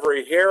at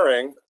every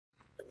hearing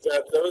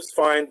that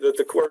that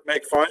the court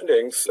make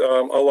findings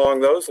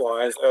along those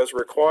lines as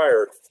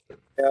required,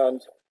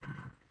 and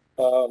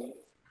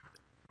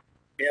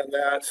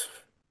that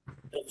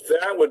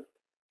would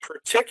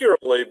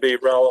particularly be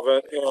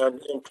relevant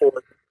and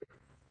important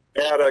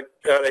at a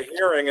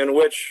hearing in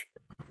which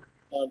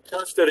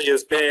custody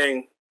is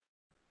being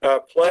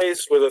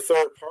placed with a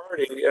third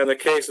party and the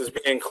case is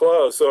being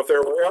closed. So if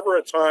there were ever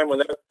a time when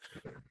that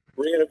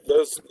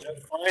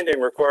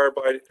finding required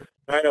by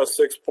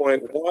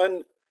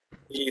 906.1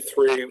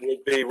 E3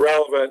 would be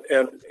relevant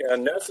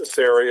and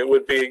necessary, it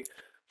would be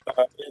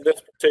in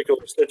this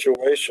particular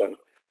situation.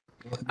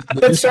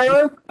 But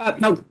sir,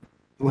 no.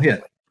 Go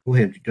ahead.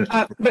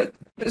 But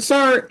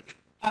sir,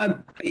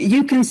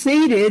 you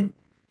conceded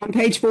on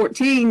page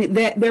 14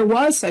 that there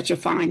was such a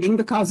finding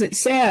because it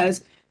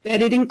says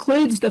that it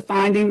includes the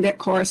finding that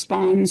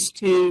corresponds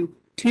to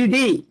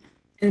 2D.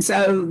 And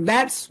so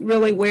that's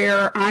really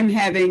where I'm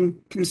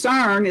having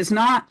concern, is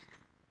not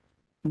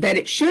that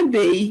it should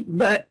be,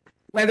 but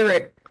whether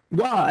it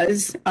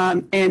was.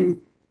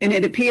 And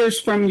it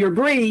appears from your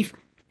brief,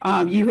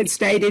 you had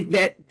stated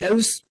that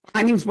those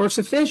findings were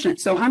sufficient.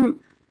 So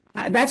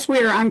that's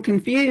where I'm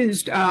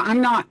confused.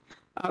 I'm not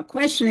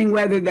questioning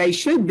whether they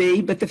should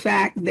be, but the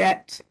fact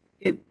that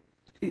it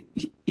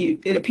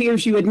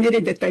appears you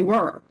admitted that they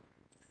were.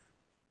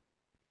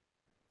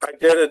 I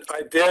did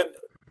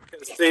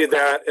concede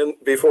that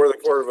before the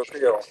Court of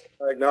Appeal.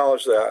 I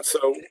acknowledge that.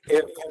 So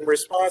in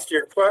response to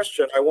your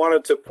question, I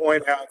wanted to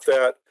point out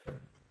that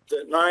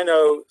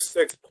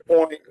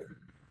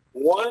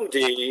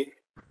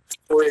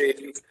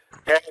 906.1D3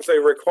 has a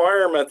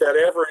requirement that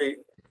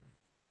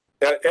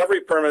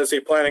every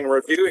permanency planning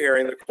review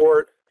hearing, the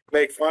court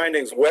make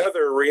findings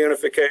whether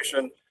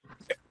reunification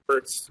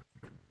efforts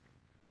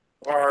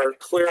are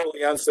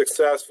clearly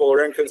unsuccessful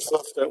or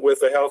inconsistent with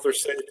the health or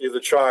safety of the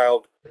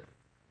child,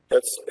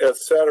 et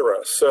cetera.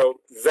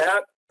 So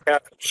that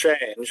hasn't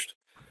changed.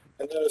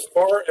 And then as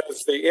far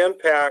as the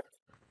impact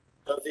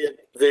of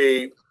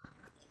the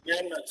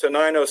amendment to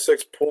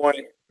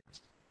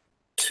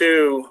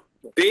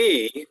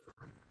 906.2B,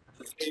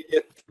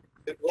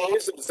 it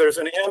raises, there's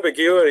an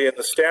ambiguity in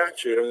the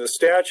statute. I mean, the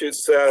statute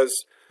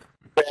says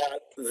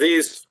that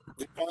the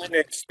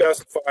findings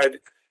specified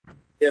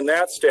in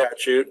that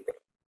statute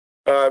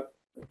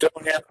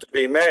don't have to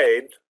be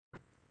made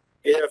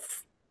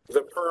if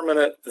the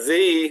permanent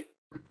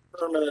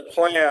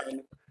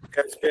plan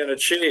has been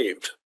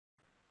achieved.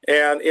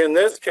 And in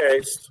this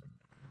case,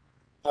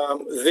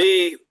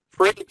 the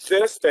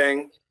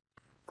pre-existing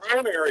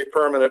primary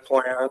permanent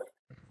plan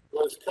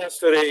was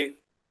custody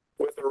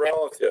with a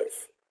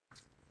relative.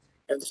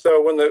 And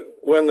so when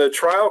the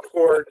trial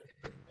court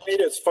made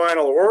its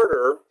final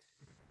order,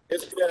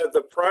 it said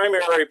the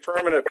primary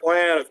permanent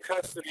plan of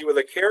custody with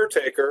a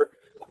caretaker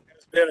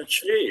has been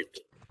achieved.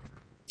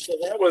 So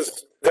that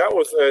was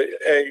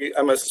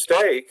a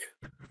mistake.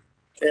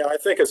 And I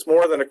think it's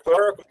more than a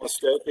clerical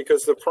mistake,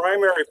 because the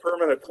primary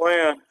permanent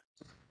plan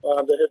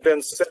that had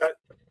been set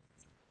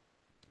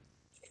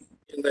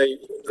in the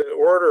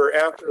order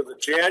after the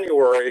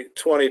January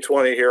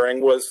 2020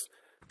 hearing was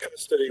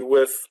custody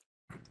with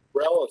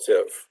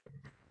relative.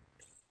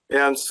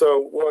 And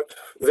so part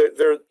of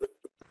the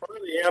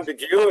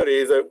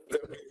ambiguity that we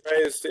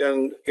raised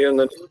in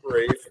the new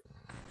brief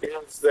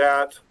is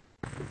that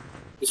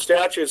the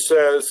statute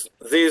says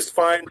these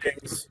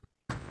findings,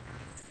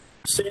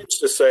 seems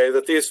to say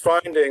that these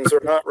findings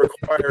are not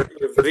required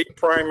if the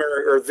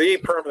primary or the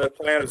permanent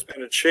plan has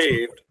been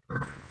achieved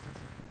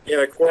in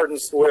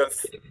accordance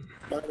with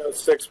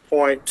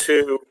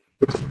 906.2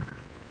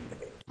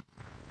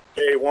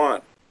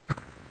 A1,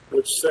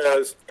 which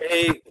says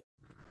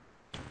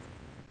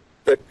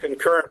the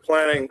concurrent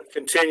planning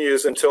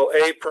continues until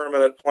a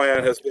permanent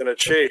plan has been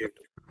achieved.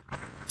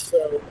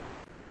 So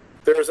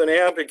there's an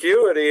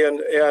ambiguity,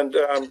 and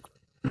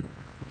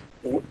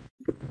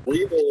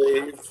we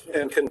believe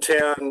and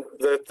contend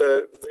that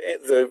the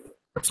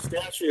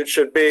statute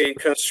should be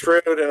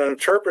construed and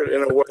interpreted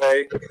in a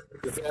way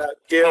that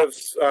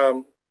gives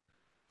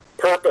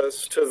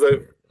purpose to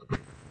the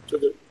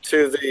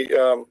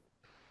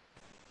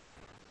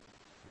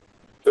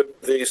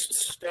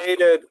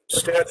stated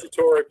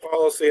statutory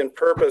policy and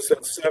purpose in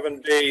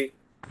 7B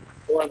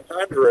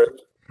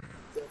 100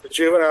 that the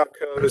Juvenile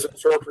Code is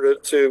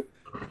interpreted to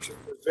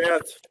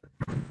prevent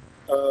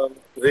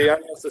the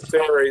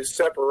unnecessary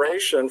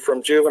separation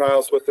from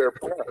juveniles with their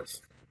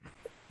parents.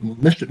 Well,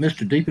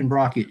 Mr.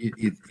 Diepenbrock,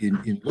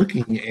 in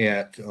looking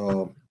at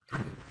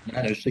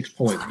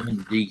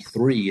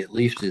 906.1D3, at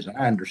least as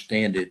I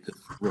understand it,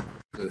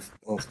 the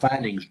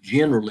findings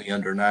generally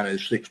under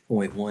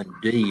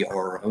 906.1D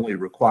are only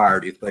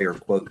required if they are,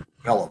 quote,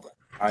 relevant,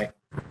 right?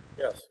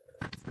 Yes.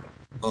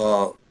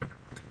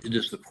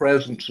 Does the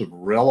presence of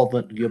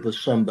relevant give us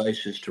some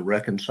basis to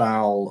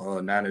reconcile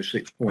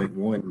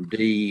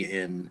 906.1D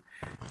and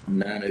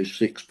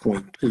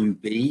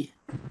 906.2B?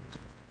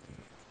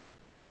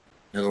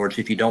 In other words,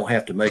 if you don't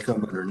have to make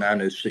them under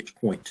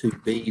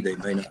 906.2B, they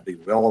may not be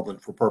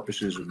relevant for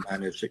purposes of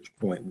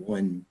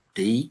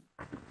 906.1D.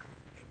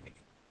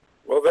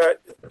 Well,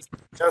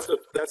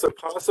 that's a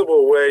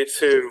possible way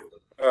to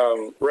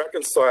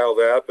reconcile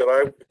that. But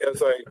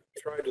as I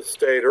tried to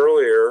state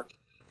earlier,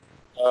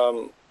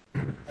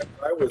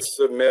 I would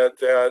submit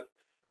that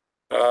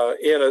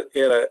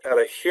at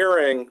a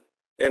hearing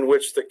in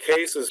which the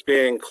case is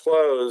being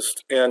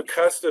closed and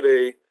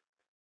custody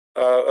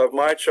of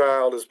my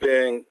child is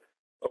being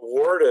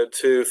awarded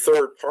to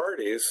third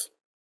parties,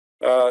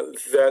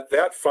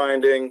 that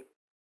finding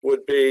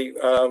would be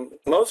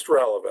most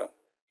relevant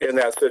in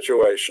that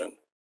situation.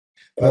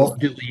 Well,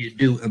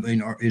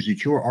 is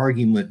it your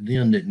argument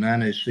then that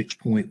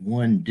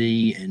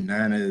 906.1D and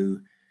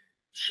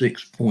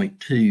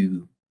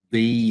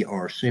 906.2B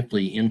are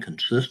simply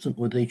inconsistent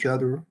with each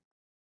other,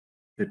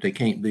 that they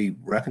can't be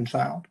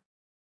reconciled?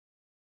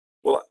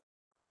 Well,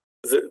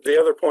 the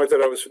other point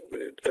that I was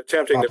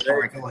attempting to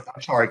make.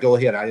 I'm sorry, go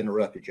ahead. I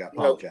interrupted you. I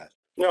apologize.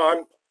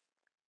 No,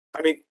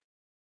 I mean,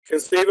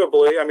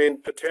 conceivably,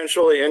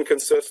 potentially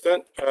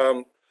inconsistent,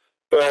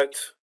 but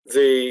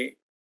the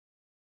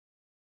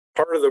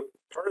part of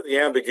the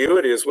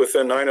ambiguity is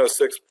within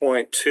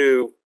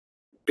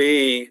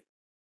 906.2B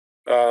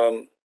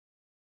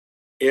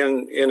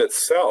in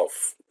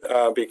itself,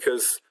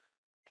 because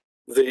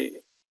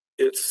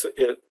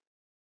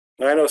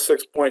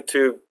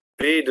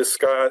 906.2B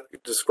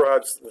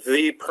describes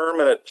the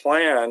permanent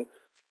plan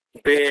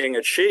being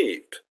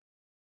achieved.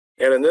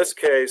 And in this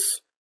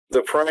case,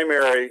 the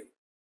primary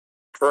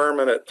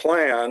permanent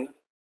plan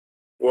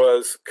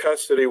was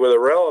custody with a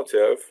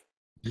relative.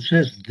 It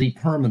says the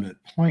permanent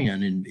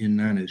plan in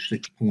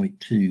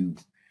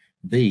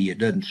 906.2B. It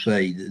doesn't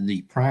say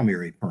the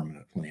primary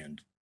permanent plan,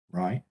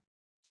 right?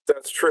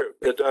 That's true.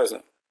 It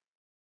doesn't.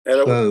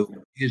 So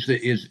is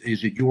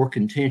it your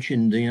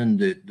contention then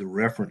that the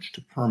reference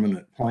to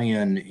permanent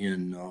plan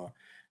in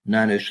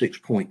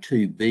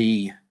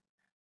 906.2B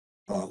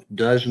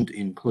doesn't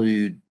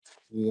include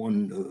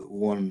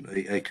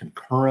a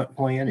concurrent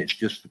plan. It's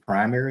just the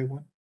primary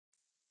one.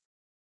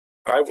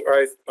 I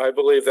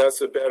believe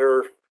that's a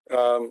better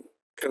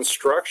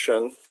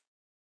construction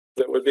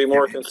that would be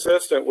more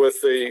consistent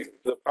with the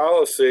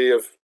policy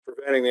of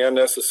preventing the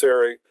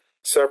unnecessary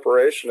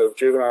separation of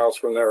juveniles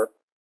from their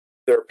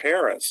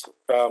parents.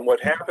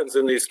 What happens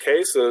in these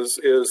cases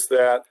is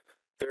that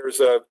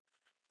there's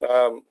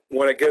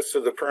when it gets to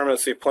the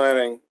permanency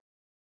planning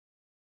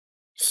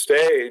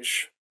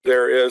stage,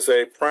 there is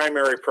a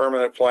primary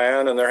permanent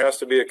plan, and there has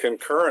to be a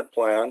concurrent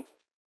plan,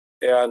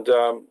 and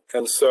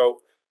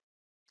so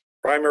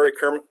primary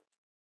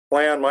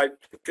plan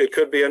it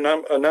could be a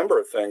number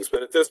of things,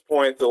 but at this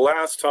point, the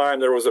last time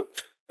there was a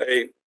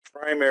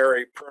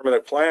primary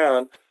permanent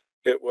plan,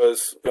 it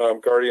was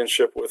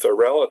guardianship with a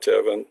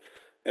relative,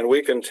 and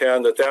we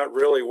contend that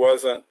really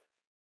wasn't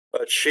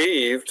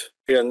achieved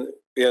in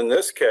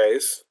this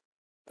case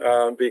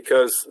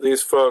because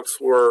these folks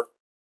were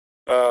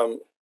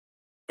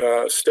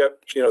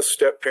step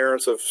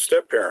parents of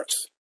step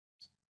parents.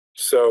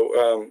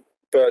 So,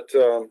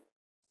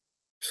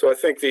 so I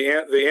think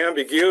the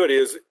ambiguity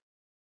is,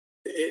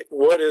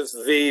 what is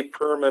the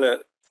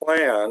permanent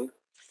plan?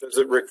 Does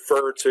it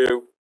refer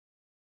to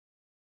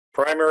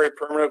primary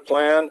permanent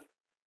plan,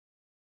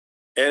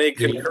 any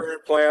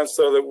concurrent plan,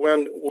 so that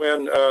when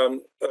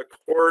a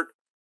court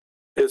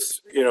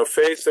is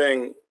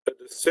facing a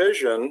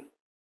decision,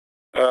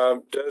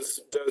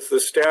 does the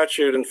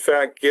statute in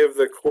fact give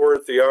the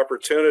court the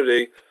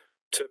opportunity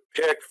to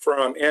pick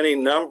from any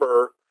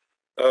number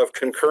of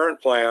concurrent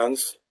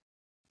plans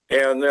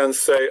and then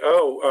say,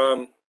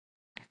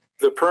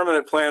 the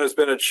permanent plan has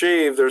been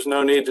achieved, there's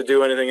no need to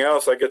do anything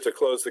else, I get to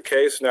close the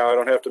case now, I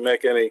don't have to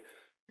make any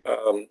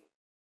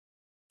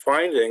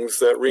findings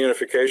that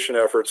reunification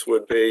efforts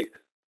would be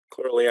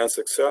clearly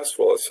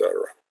unsuccessful, etc.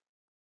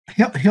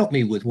 Help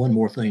me with one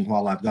more thing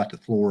while I've got the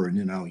floor, and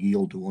then I'll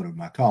yield to one of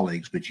my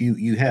colleagues. But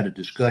you had a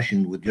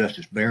discussion with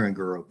Justice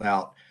Berenger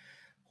about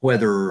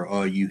whether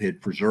you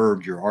had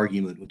preserved your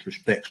argument with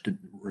respect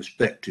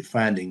to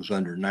findings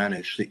under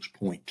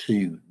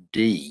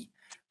 906.2D.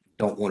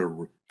 Don't want to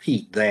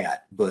repeat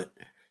that, but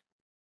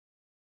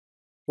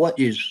what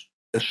is,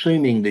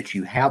 assuming that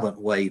you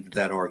haven't waived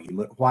that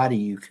argument, why do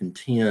you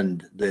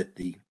contend that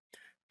the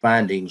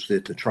findings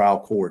that the trial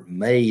court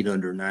made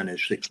under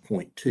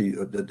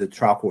 906.2, the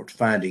trial court's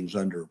findings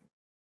under,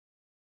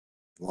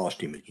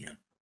 lost him again.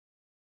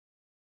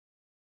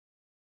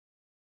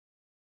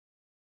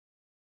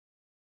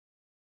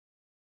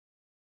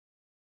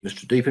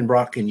 Mr.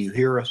 Diefenbrock, can you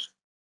hear us?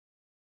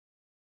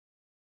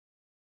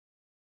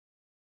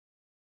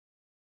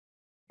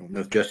 I don't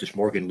know if Justice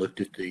Morgan looked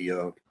at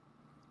the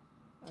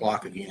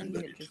clock again,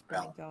 but it it's just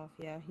about. off.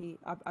 Yeah,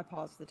 I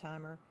paused the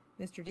timer.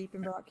 Mr.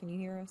 Diefenbrock, can you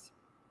hear us?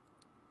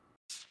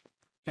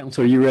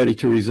 Counsel, are you ready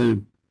to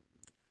resume?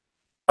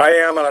 I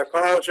am, and I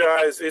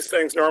apologize. These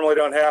things normally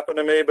don't happen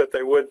to me, but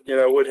they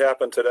would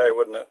happen today,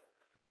 wouldn't it?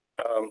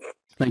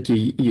 Thank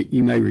you.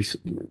 You may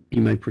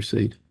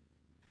proceed.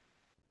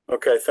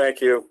 Okay,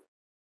 thank you.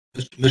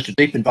 Mr.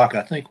 Diefenbach,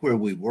 I think where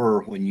we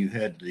were when you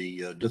had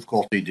the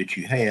difficulty that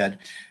you had,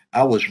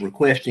 I was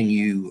requesting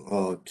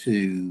you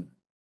to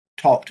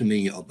talk to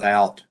me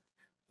about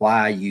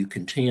why you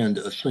contend,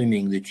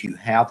 assuming that you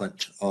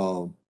haven't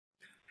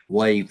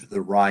waived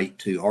the right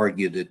to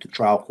argue that the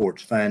trial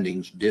court's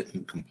findings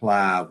didn't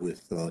comply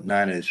with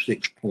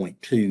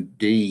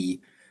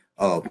 906.2D,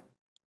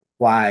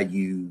 why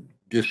you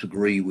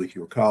disagree with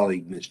your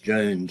colleague, Ms.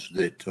 Jones,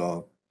 that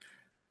the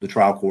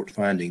trial court's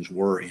findings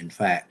were in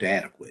fact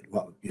adequate.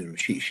 Well,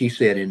 she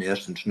said in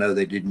essence, no,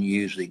 they didn't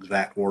use the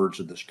exact words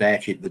of the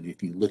statute, but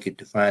if you look at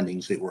the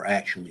findings that were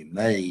actually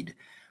made,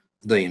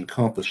 they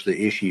encompass the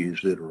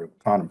issues that are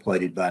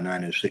contemplated by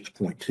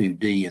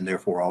 906.2D and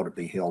therefore ought to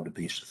be held to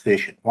be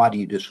sufficient. Why do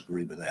you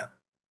disagree with that?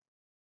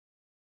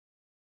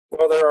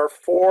 Well, there are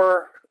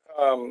four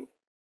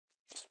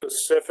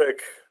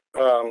specific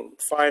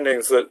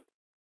findings that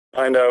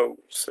I know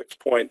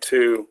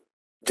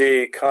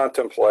 6.2D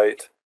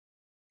contemplate.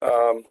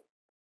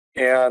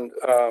 And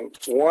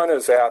one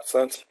is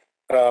absent,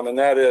 and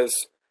that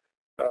is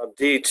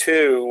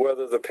D2,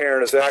 whether the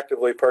parent is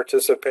actively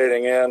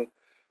participating in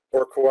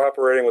or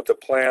cooperating with the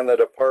plan, the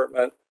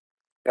department,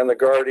 and the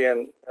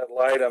guardian ad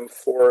litem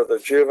for the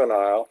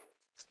juvenile.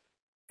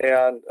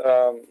 And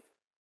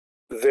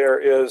there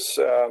is,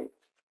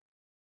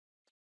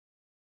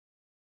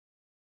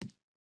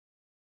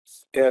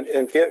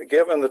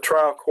 given the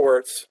trial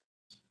court's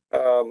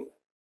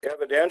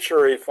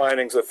evidentiary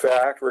findings of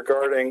fact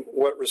regarding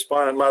what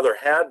respondent mother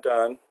had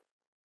done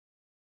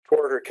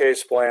toward her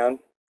case plan,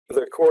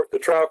 the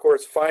trial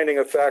court's finding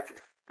of fact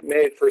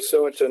made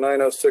pursuant to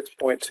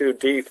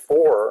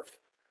 906.2D4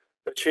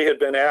 that she had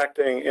been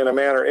acting in a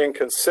manner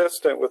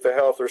inconsistent with the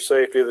health or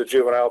safety of the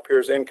juvenile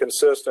appears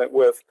inconsistent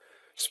with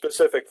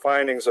specific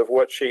findings of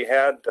what she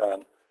had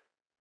done.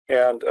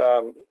 And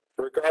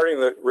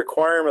regarding the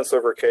requirements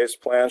of her case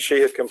plan,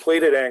 she had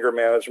completed anger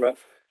management,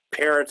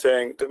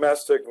 parenting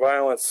domestic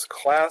violence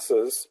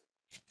classes.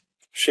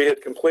 She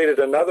had completed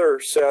another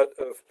set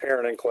of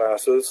parenting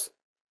classes.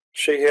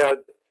 She had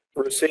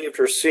received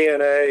her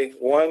CNA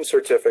 1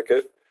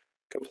 certificate,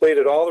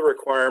 completed all the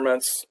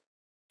requirements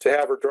to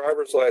have her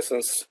driver's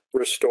license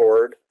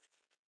restored.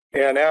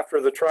 And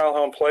after the trial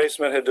home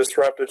placement had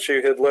disrupted,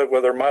 she had lived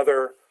with her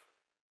mother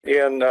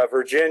in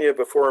Virginia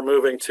before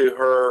moving to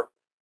her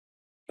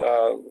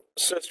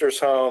sister's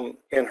home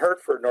in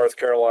Hertford, North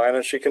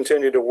Carolina. She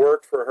continued to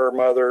work for her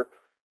mother,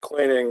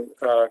 cleaning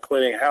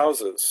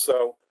houses.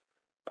 So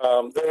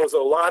there was a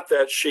lot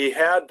that she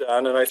had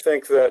done, and I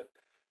think that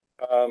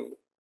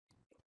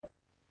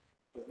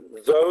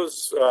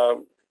those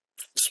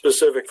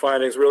specific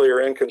findings really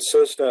are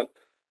inconsistent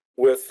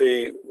with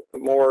the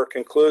more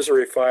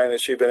conclusory finding that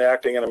she'd been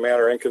acting in a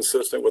manner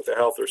inconsistent with the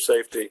health or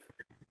safety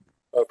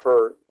of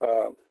her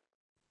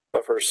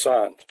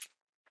son.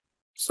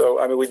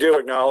 So, I mean, we do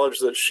acknowledge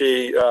that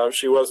she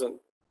wasn't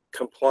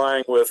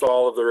complying with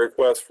all of the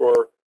requests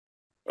for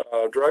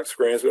drug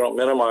screens. We don't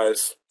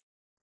minimize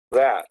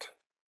that.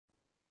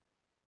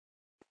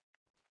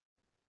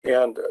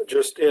 And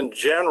just in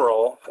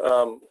general,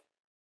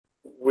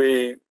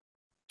 we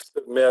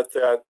submit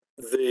that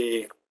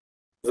the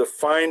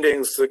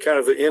findings, the kind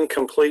of the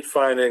incomplete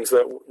findings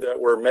that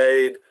were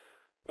made,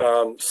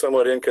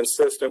 somewhat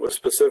inconsistent with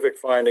specific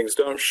findings,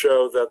 don't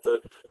show that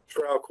the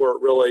trial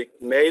court really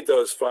made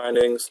those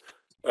findings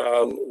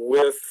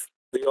with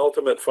the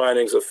ultimate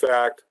findings of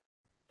fact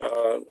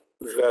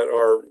that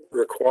are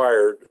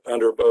required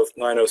under both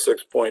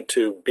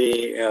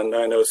 906.2B and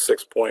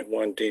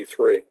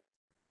 906.1D3.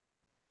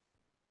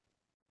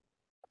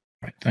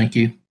 Right, thank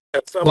you.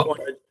 At some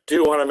point, I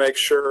do want to make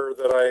sure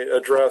that I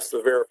address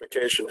the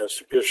verification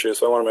issue,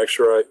 so I want to make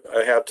sure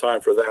I have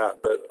time for that,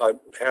 but I'm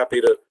happy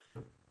to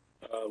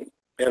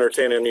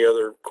entertain any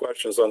other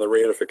questions on the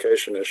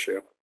reunification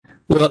issue.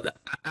 Well,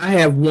 I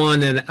have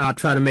one, and I'll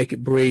try to make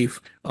it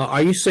brief.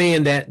 Are you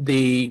saying that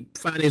the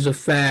findings of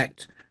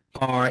fact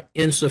are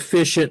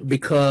insufficient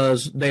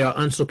because they are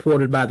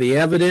unsupported by the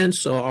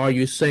evidence, or are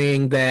you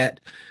saying that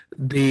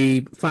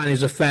the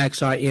findings of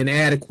facts are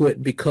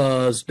inadequate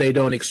because they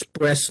don't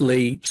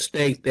expressly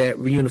state that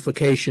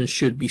reunification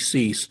should be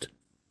ceased?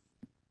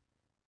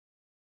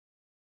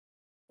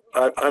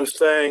 I'm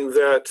saying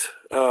that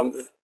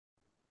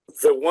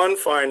the one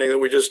finding that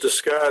we just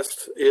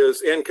discussed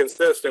is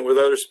inconsistent with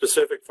other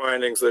specific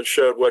findings that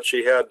showed what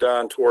she had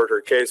done toward her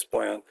case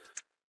plan.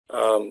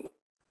 And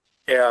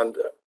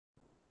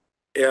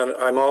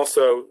I'm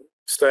also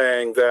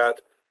saying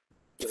that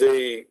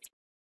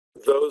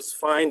those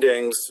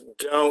findings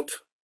don't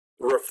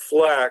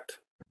reflect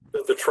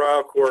that the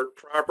trial court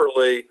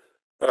properly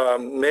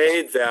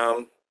made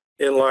them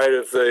in light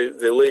of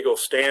the legal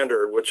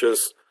standard, which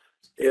is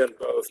in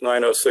both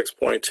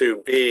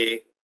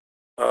 906.2B,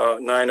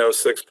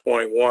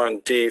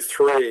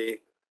 906.1D3,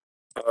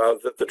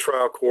 that the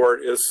trial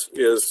court is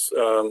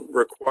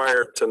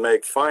required to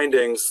make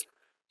findings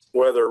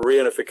whether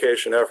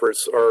reunification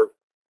efforts are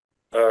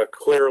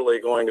clearly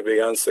going to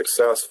be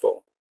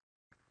unsuccessful.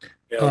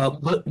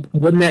 But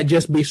wouldn't that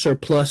just be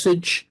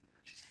surplusage?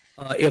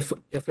 If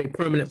a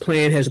permanent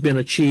plan has been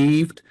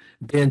achieved,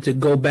 then to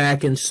go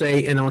back and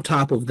say, and on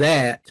top of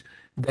that,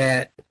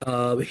 that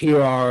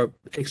here are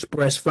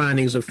express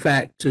findings of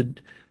fact to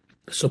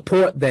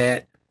support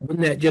that,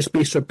 wouldn't that just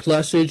be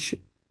surplusage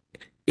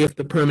if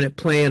the permanent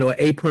plan or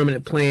a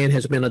permanent plan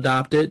has been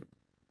adopted?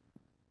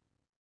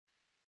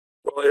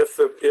 Well,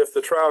 if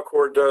the trial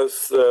court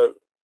does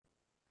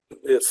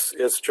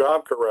its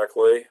job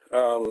correctly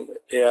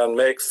and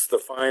makes the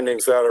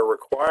findings that are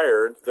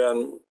required,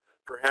 then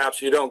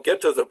perhaps you don't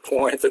get to the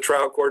point, the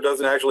trial court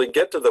doesn't actually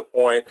get to the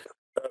point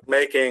of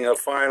making a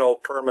final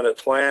permanent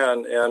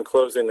plan and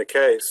closing the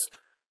case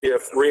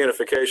if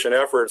reunification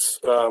efforts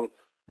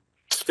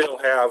still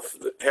have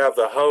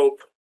the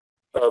hope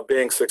of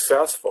being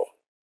successful.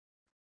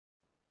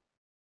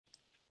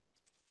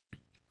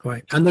 All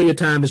right. I know your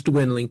time is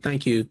dwindling.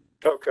 Thank you.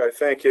 Okay,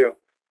 thank you.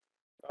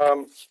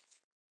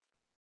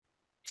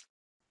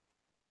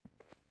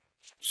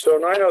 So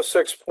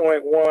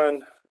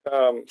 906.1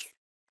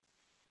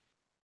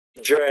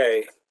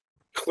 J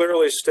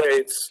clearly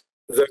states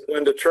that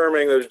when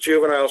determining that a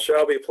juvenile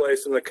shall be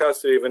placed in the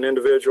custody of an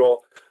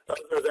individual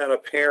other than a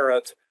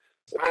parent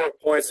or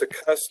appoints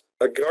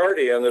a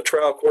guardian, the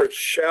trial court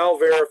shall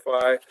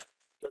verify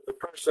that the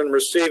person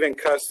receiving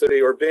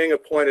custody or being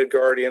appointed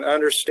guardian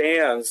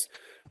understands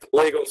the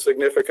legal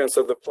significance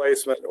of the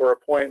placement or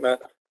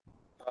appointment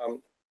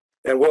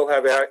and will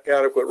have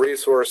adequate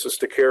resources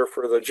to care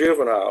for the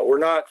juvenile. We're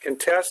not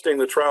contesting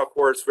the trial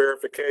court's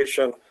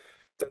verification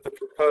that the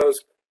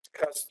proposed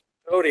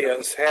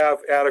custodians have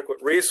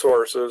adequate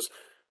resources,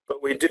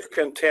 but we do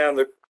contend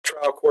the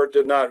trial court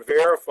did not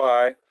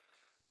verify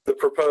the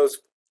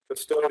proposed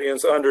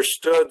custodians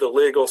understood the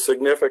legal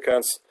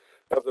significance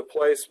of the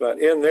placement.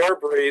 In their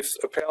briefs,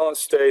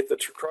 appellants state that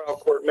the trial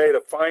court made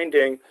a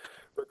finding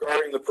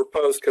regarding the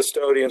proposed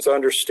custodians'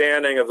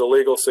 understanding of the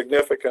legal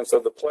significance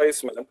of the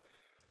placement,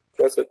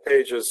 That's at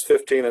pages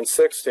 15 and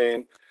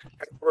 16.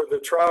 Where the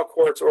trial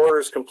court's order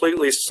is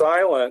completely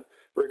silent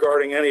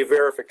regarding any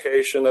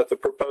verification that the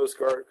proposed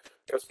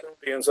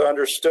custodians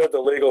understood the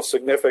legal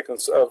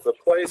significance of the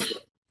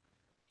placement.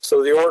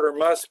 So the order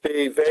must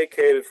be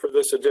vacated for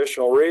this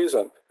additional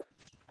reason.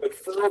 But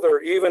further,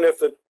 even if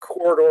the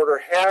court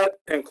order had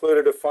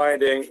included a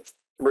finding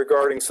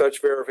regarding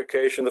such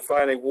verification, the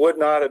finding would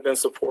not have been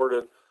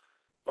supported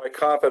by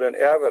competent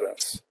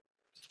evidence.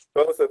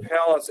 Both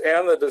appellants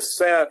and the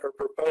dissent are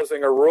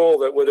proposing a rule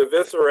that would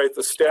eviscerate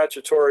the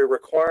statutory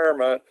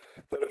requirement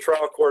that a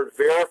trial court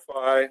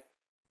verify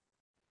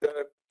that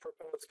a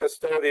proposed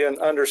custodian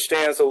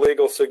understands the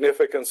legal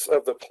significance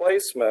of the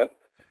placement,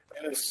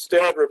 and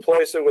instead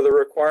replace it with a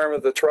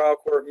requirement the trial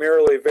court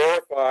merely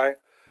verify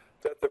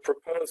that the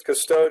proposed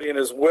custodian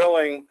is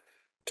willing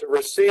to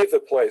receive the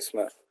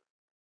placement.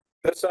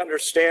 This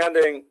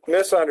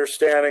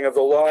misunderstanding of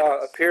the law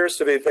appears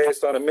to be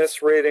based on a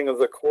misreading of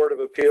the Court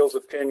of Appeals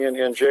opinion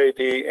in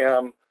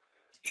JDMJ.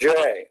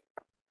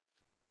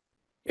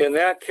 In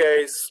that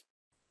case,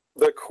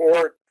 the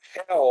Court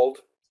of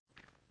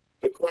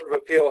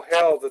Appeal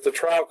held that the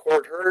trial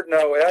court heard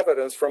no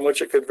evidence from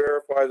which it could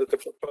verify that the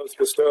proposed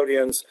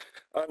custodians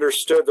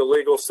understood the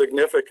legal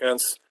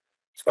significance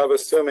of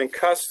assuming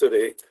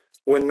custody.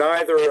 When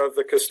neither of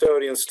the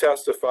custodians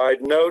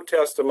testified, no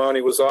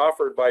testimony was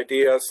offered by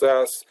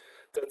DSS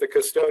that the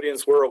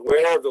custodians were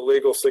aware of the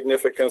legal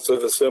significance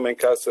of assuming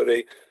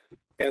custody,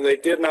 and they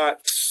did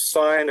not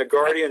sign a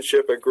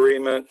guardianship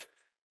agreement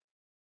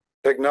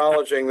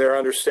acknowledging their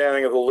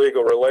understanding of the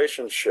legal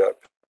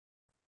relationship.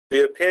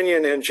 The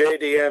opinion in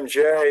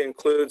JDMJ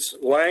includes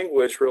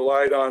language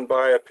relied on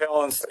by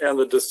appellants and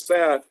the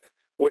dissent,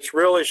 which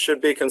really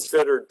should be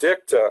considered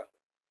dicta.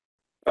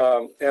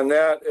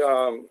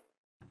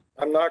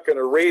 I'm not going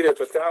to read it,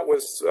 but that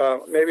was,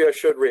 maybe I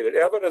should read it.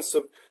 Evidence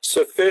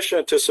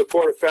sufficient to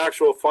support a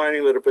factual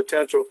finding that a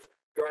potential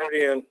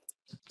guardian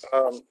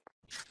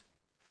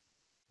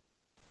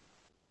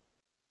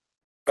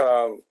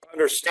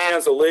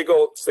understands the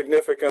legal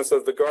significance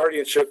of the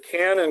guardianship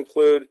can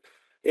include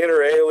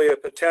inter alia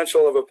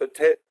potential of a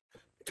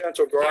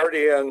potential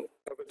guardian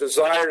of a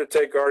desire to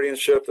take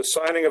guardianship, the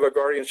signing of a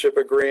guardianship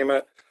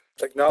agreement,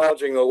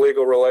 acknowledging the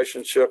legal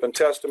relationship, and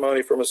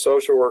testimony from a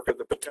social worker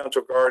the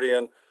potential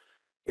guardian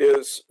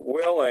is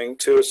willing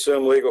to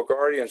assume legal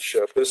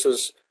guardianship. This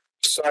is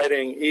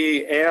citing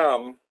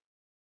EM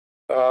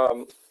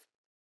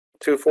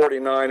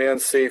 249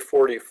 NC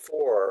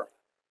 44.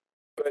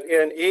 But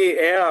in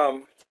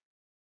EM,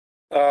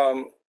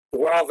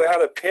 while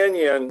that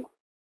opinion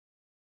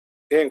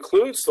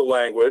includes the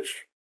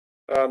language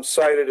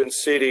cited in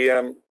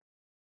CDMJ,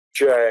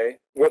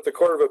 what the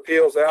Court of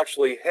Appeals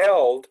actually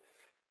held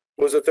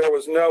was that there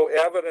was no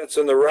evidence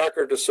in the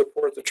record to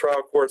support the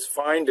trial court's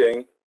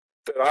finding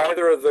that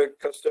either of the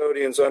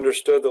custodians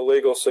understood the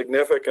legal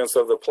significance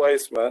of the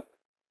placement,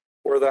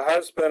 where the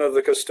husband of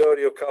the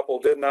custodial couple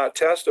did not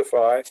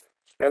testify,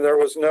 and there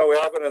was no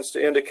evidence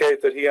to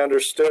indicate that he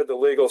understood the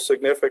legal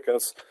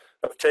significance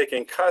of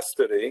taking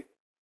custody,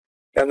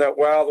 and that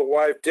while the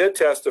wife did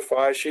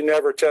testify, she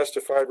never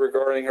testified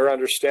regarding her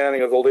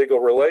understanding of the legal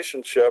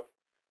relationship,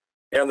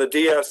 and the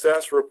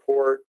DSS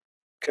report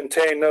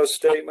contained no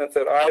statement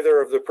that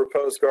either of the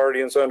proposed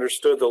guardians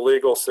understood the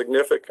legal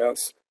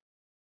significance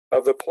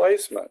of the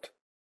placement.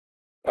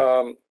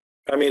 I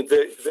mean,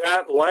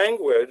 that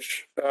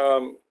language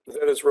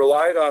that is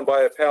relied on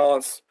by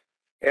appellants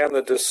and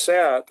the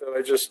dissent that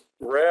I just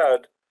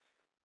read,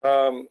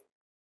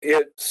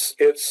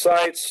 it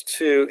cites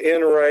to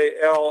In Re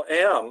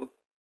LM.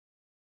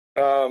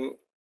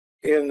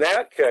 In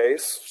that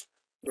case,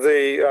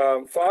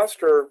 the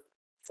foster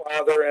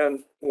father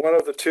and one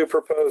of the two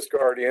proposed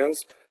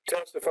guardians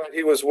testified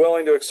he was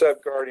willing to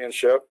accept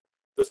guardianship.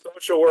 The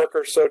social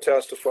worker so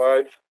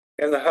testified,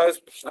 and the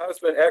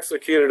husband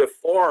executed a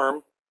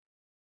form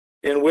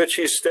in which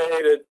he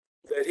stated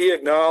that he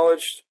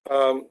acknowledged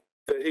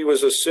that he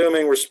was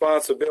assuming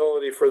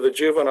responsibility for the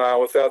juvenile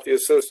without the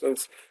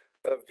assistance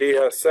of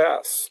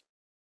DSS.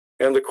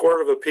 And the Court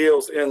of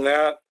Appeals in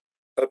that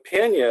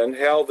opinion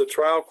held the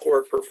trial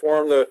court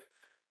perform the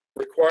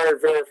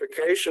required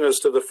verification as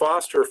to the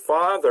foster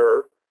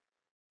father,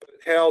 but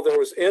held there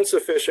was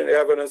insufficient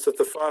evidence that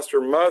the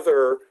foster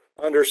mother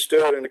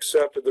understood and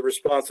accepted the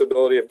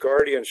responsibility of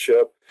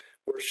guardianship,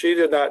 where she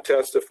did not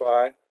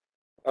testify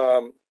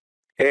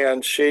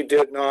and she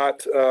did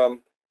not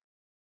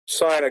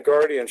sign a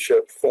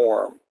guardianship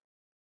form.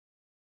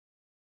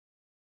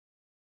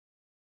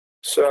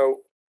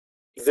 So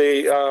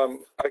the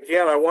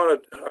again, I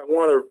want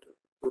to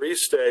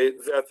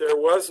restate that there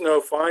was no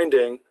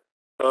finding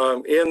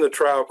in the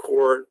trial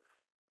court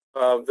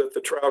that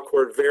the trial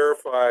court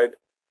verified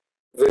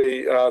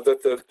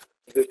that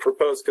the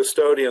proposed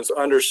custodians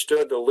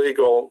understood the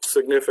legal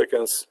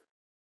significance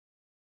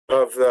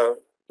of the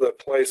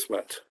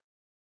placement.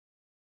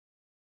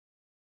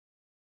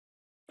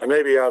 I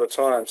may be out of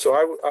time,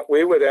 so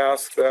we would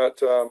ask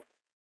that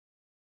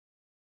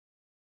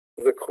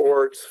the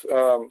court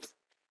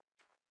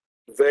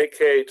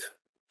vacate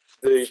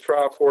the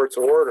trial court's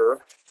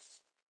order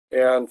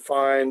and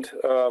find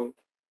the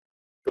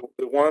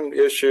one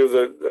issue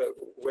that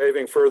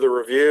waiving further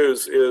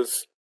reviews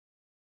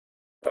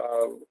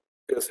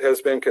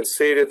has been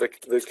conceded.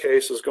 The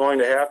case is going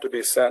to have to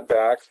be sent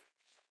back,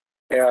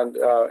 and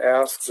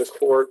ask the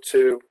court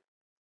to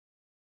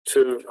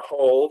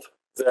hold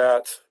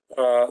that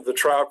the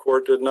trial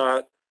court did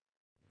not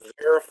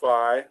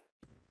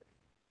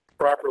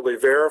properly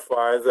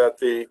verify that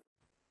the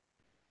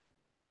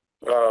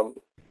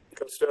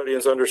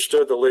custodians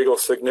understood the legal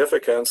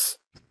significance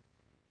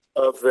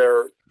of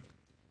their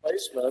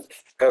placement,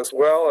 as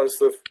well as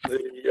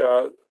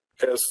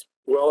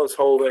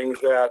holding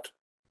that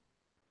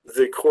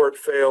the court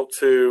failed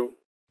to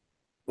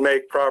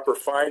make proper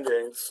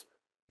findings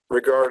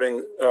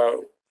regarding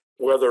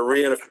whether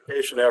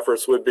reunification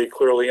efforts would be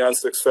clearly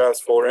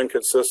unsuccessful or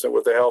inconsistent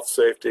with the health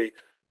safety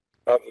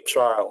of the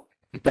child.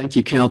 Thank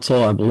you,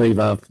 counsel. I believe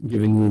I've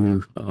given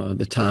you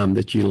the time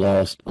that you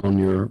lost on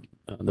your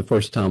the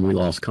first time we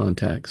lost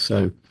contact.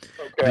 So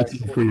thank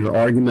you for your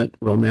argument.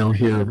 We'll now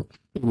hear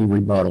any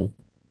rebuttal.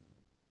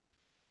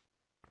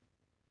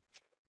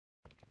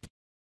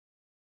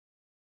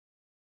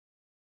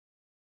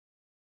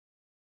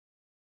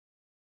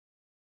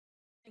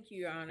 Thank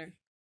you, Your Honor.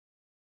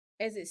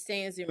 As it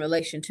stands in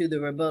relation to the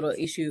rebuttal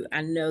issue,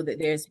 I know that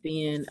there's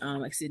been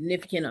a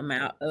significant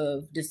amount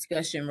of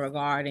discussion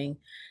regarding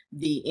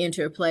the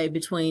interplay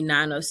between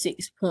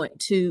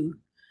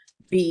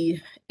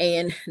 906.2B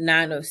and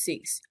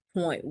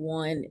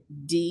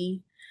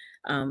 906.1D.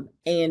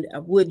 And I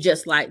would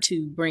just like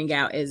to bring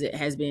out, as it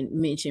has been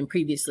mentioned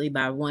previously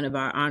by one of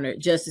our honored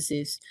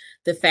justices,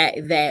 the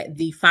fact that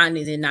the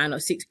findings in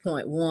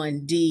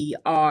 906.1D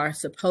are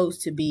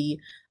supposed to be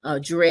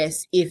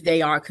addressed if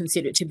they are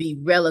considered to be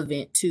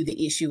relevant to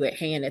the issue at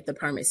hand at the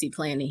permanency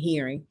planning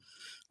hearing.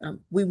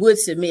 We would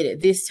submit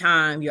at this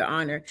time, Your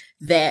Honor,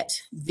 that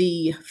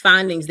the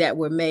findings that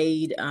were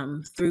made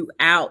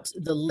throughout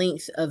the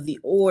length of the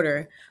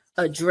order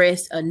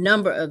address a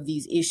number of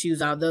these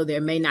issues, although there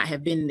may not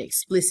have been an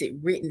explicit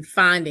written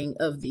finding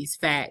of these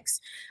facts.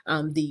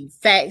 The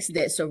facts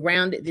that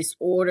surrounded this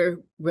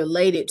order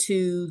related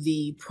to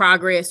the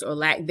progress or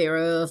lack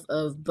thereof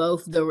of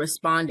both the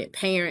respondent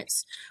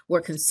parents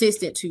were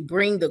consistent to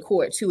bring the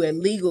court to a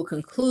legal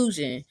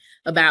conclusion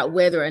about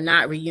whether or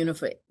not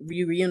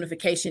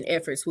reunification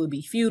efforts would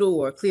be futile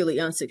or clearly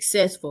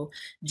unsuccessful,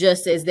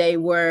 just as they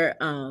were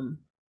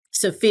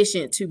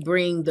sufficient to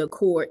bring the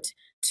court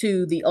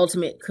to the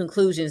ultimate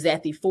conclusions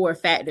that the four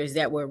factors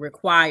that were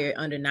required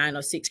under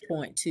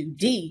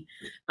 906.2D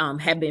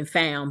have been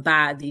found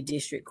by the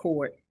district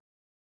court.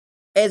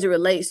 As it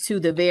relates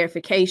to the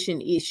verification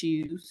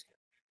issues,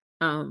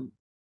 Mr.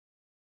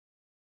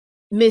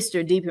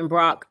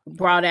 Diepenbrock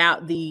brought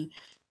out the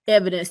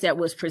evidence that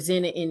was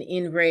presented in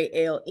In Re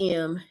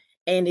LM,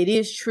 and it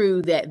is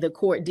true that the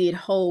court did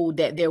hold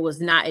that there was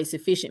not a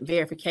sufficient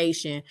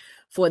verification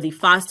for the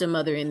foster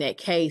mother in that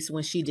case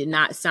when she did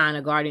not sign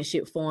a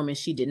guardianship form and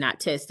she did not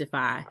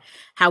testify.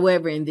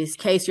 However, in this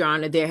case, Your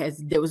Honor,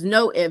 there was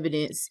no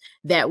evidence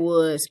that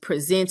was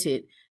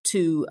presented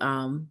to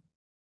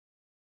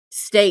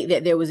state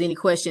that there was any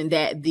question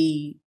that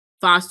the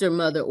foster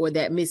mother or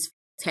that Miss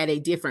had a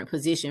different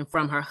position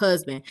from her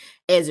husband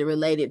as it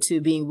related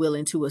to being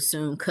willing to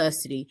assume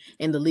custody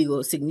and the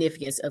legal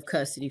significance of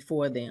custody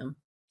for them.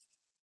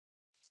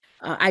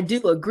 I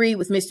do agree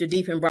with Mr.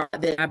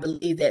 Diepenbrock that I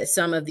believe that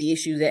some of the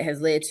issues that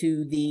has led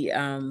to the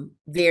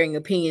varying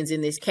opinions in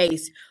this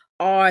case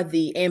are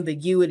the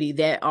ambiguity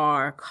that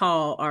are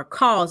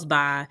caused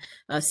by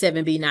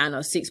 7B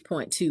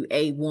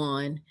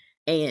 906.2A1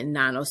 and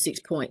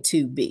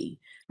 906.2B.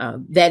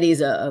 That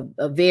is a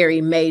very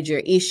major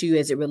issue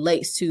as it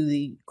relates to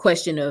the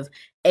question of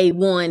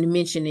A1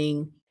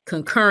 mentioning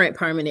concurrent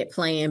permanent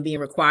plan being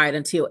required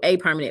until a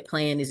permanent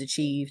plan is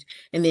achieved,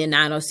 and then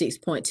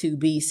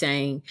 906.2B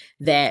saying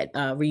that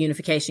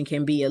reunification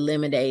can be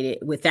eliminated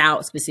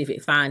without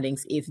specific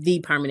findings if the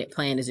permanent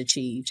plan is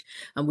achieved.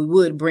 We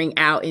would bring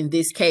out in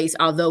this case,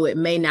 although it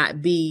may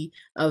not be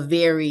a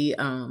very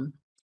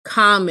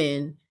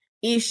common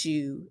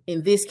issue,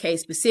 in this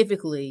case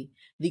specifically,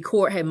 the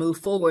court had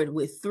moved forward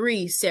with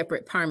 3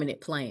 separate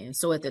permanent plans.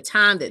 So at the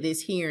time that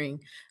this hearing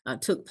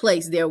took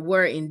place, there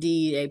were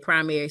indeed a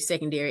primary,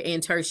 secondary,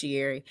 and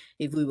tertiary,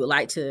 if we would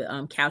like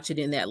to couch it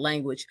in that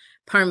language,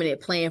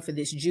 permanent plan for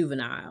this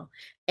juvenile.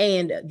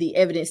 And the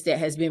evidence that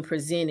has been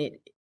presented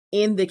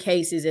in the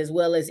cases as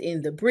well as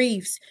in the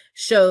briefs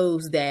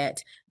shows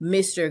that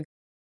Mr.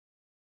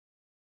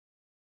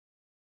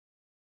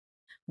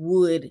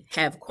 would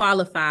have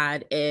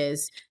qualified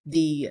as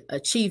the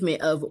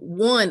achievement of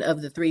one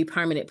of the 3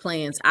 permanent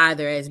plans,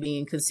 either as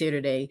being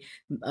considered a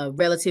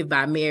relative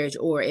by marriage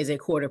or as a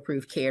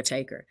court-approved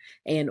caretaker.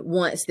 And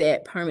once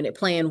that permanent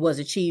plan was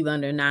achieved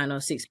under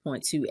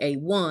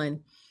 906.2A1,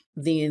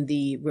 then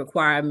the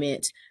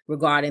requirement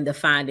regarding the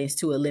findings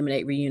to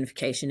eliminate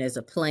reunification as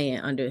a plan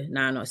under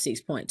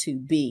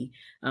 906.2B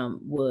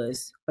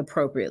was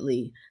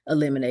appropriately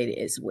eliminated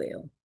as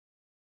well.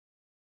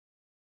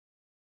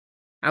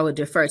 I would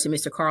defer to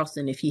Mr.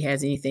 Carlson if he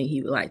has anything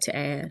he would like to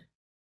add.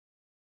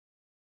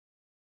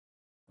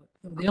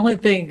 The only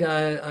thing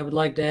I would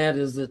like to add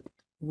is that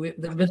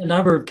there have been a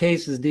number of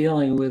cases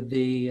dealing with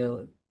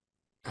the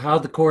how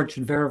the court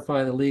should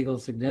verify the legal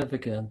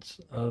significance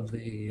of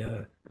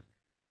the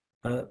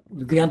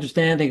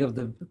understanding of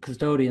the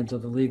custodians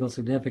of the legal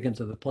significance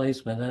of the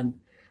placement. And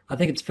I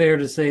think it's fair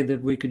to say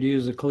that we could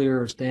use a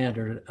clearer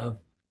standard of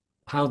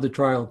how the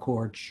trial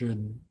court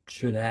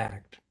should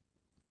act.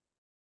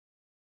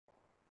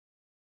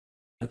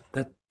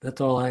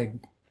 That's all I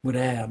would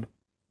add.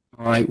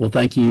 All right. Well,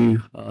 thank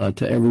you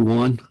to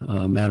everyone.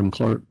 Madam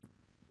Clerk.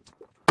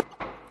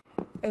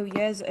 Oh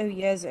yes, oh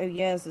yes, oh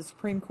yes. The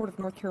Supreme Court of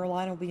North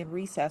Carolina will be in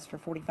recess for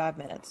 45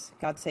 minutes.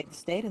 God save the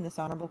state and this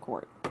honorable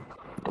court.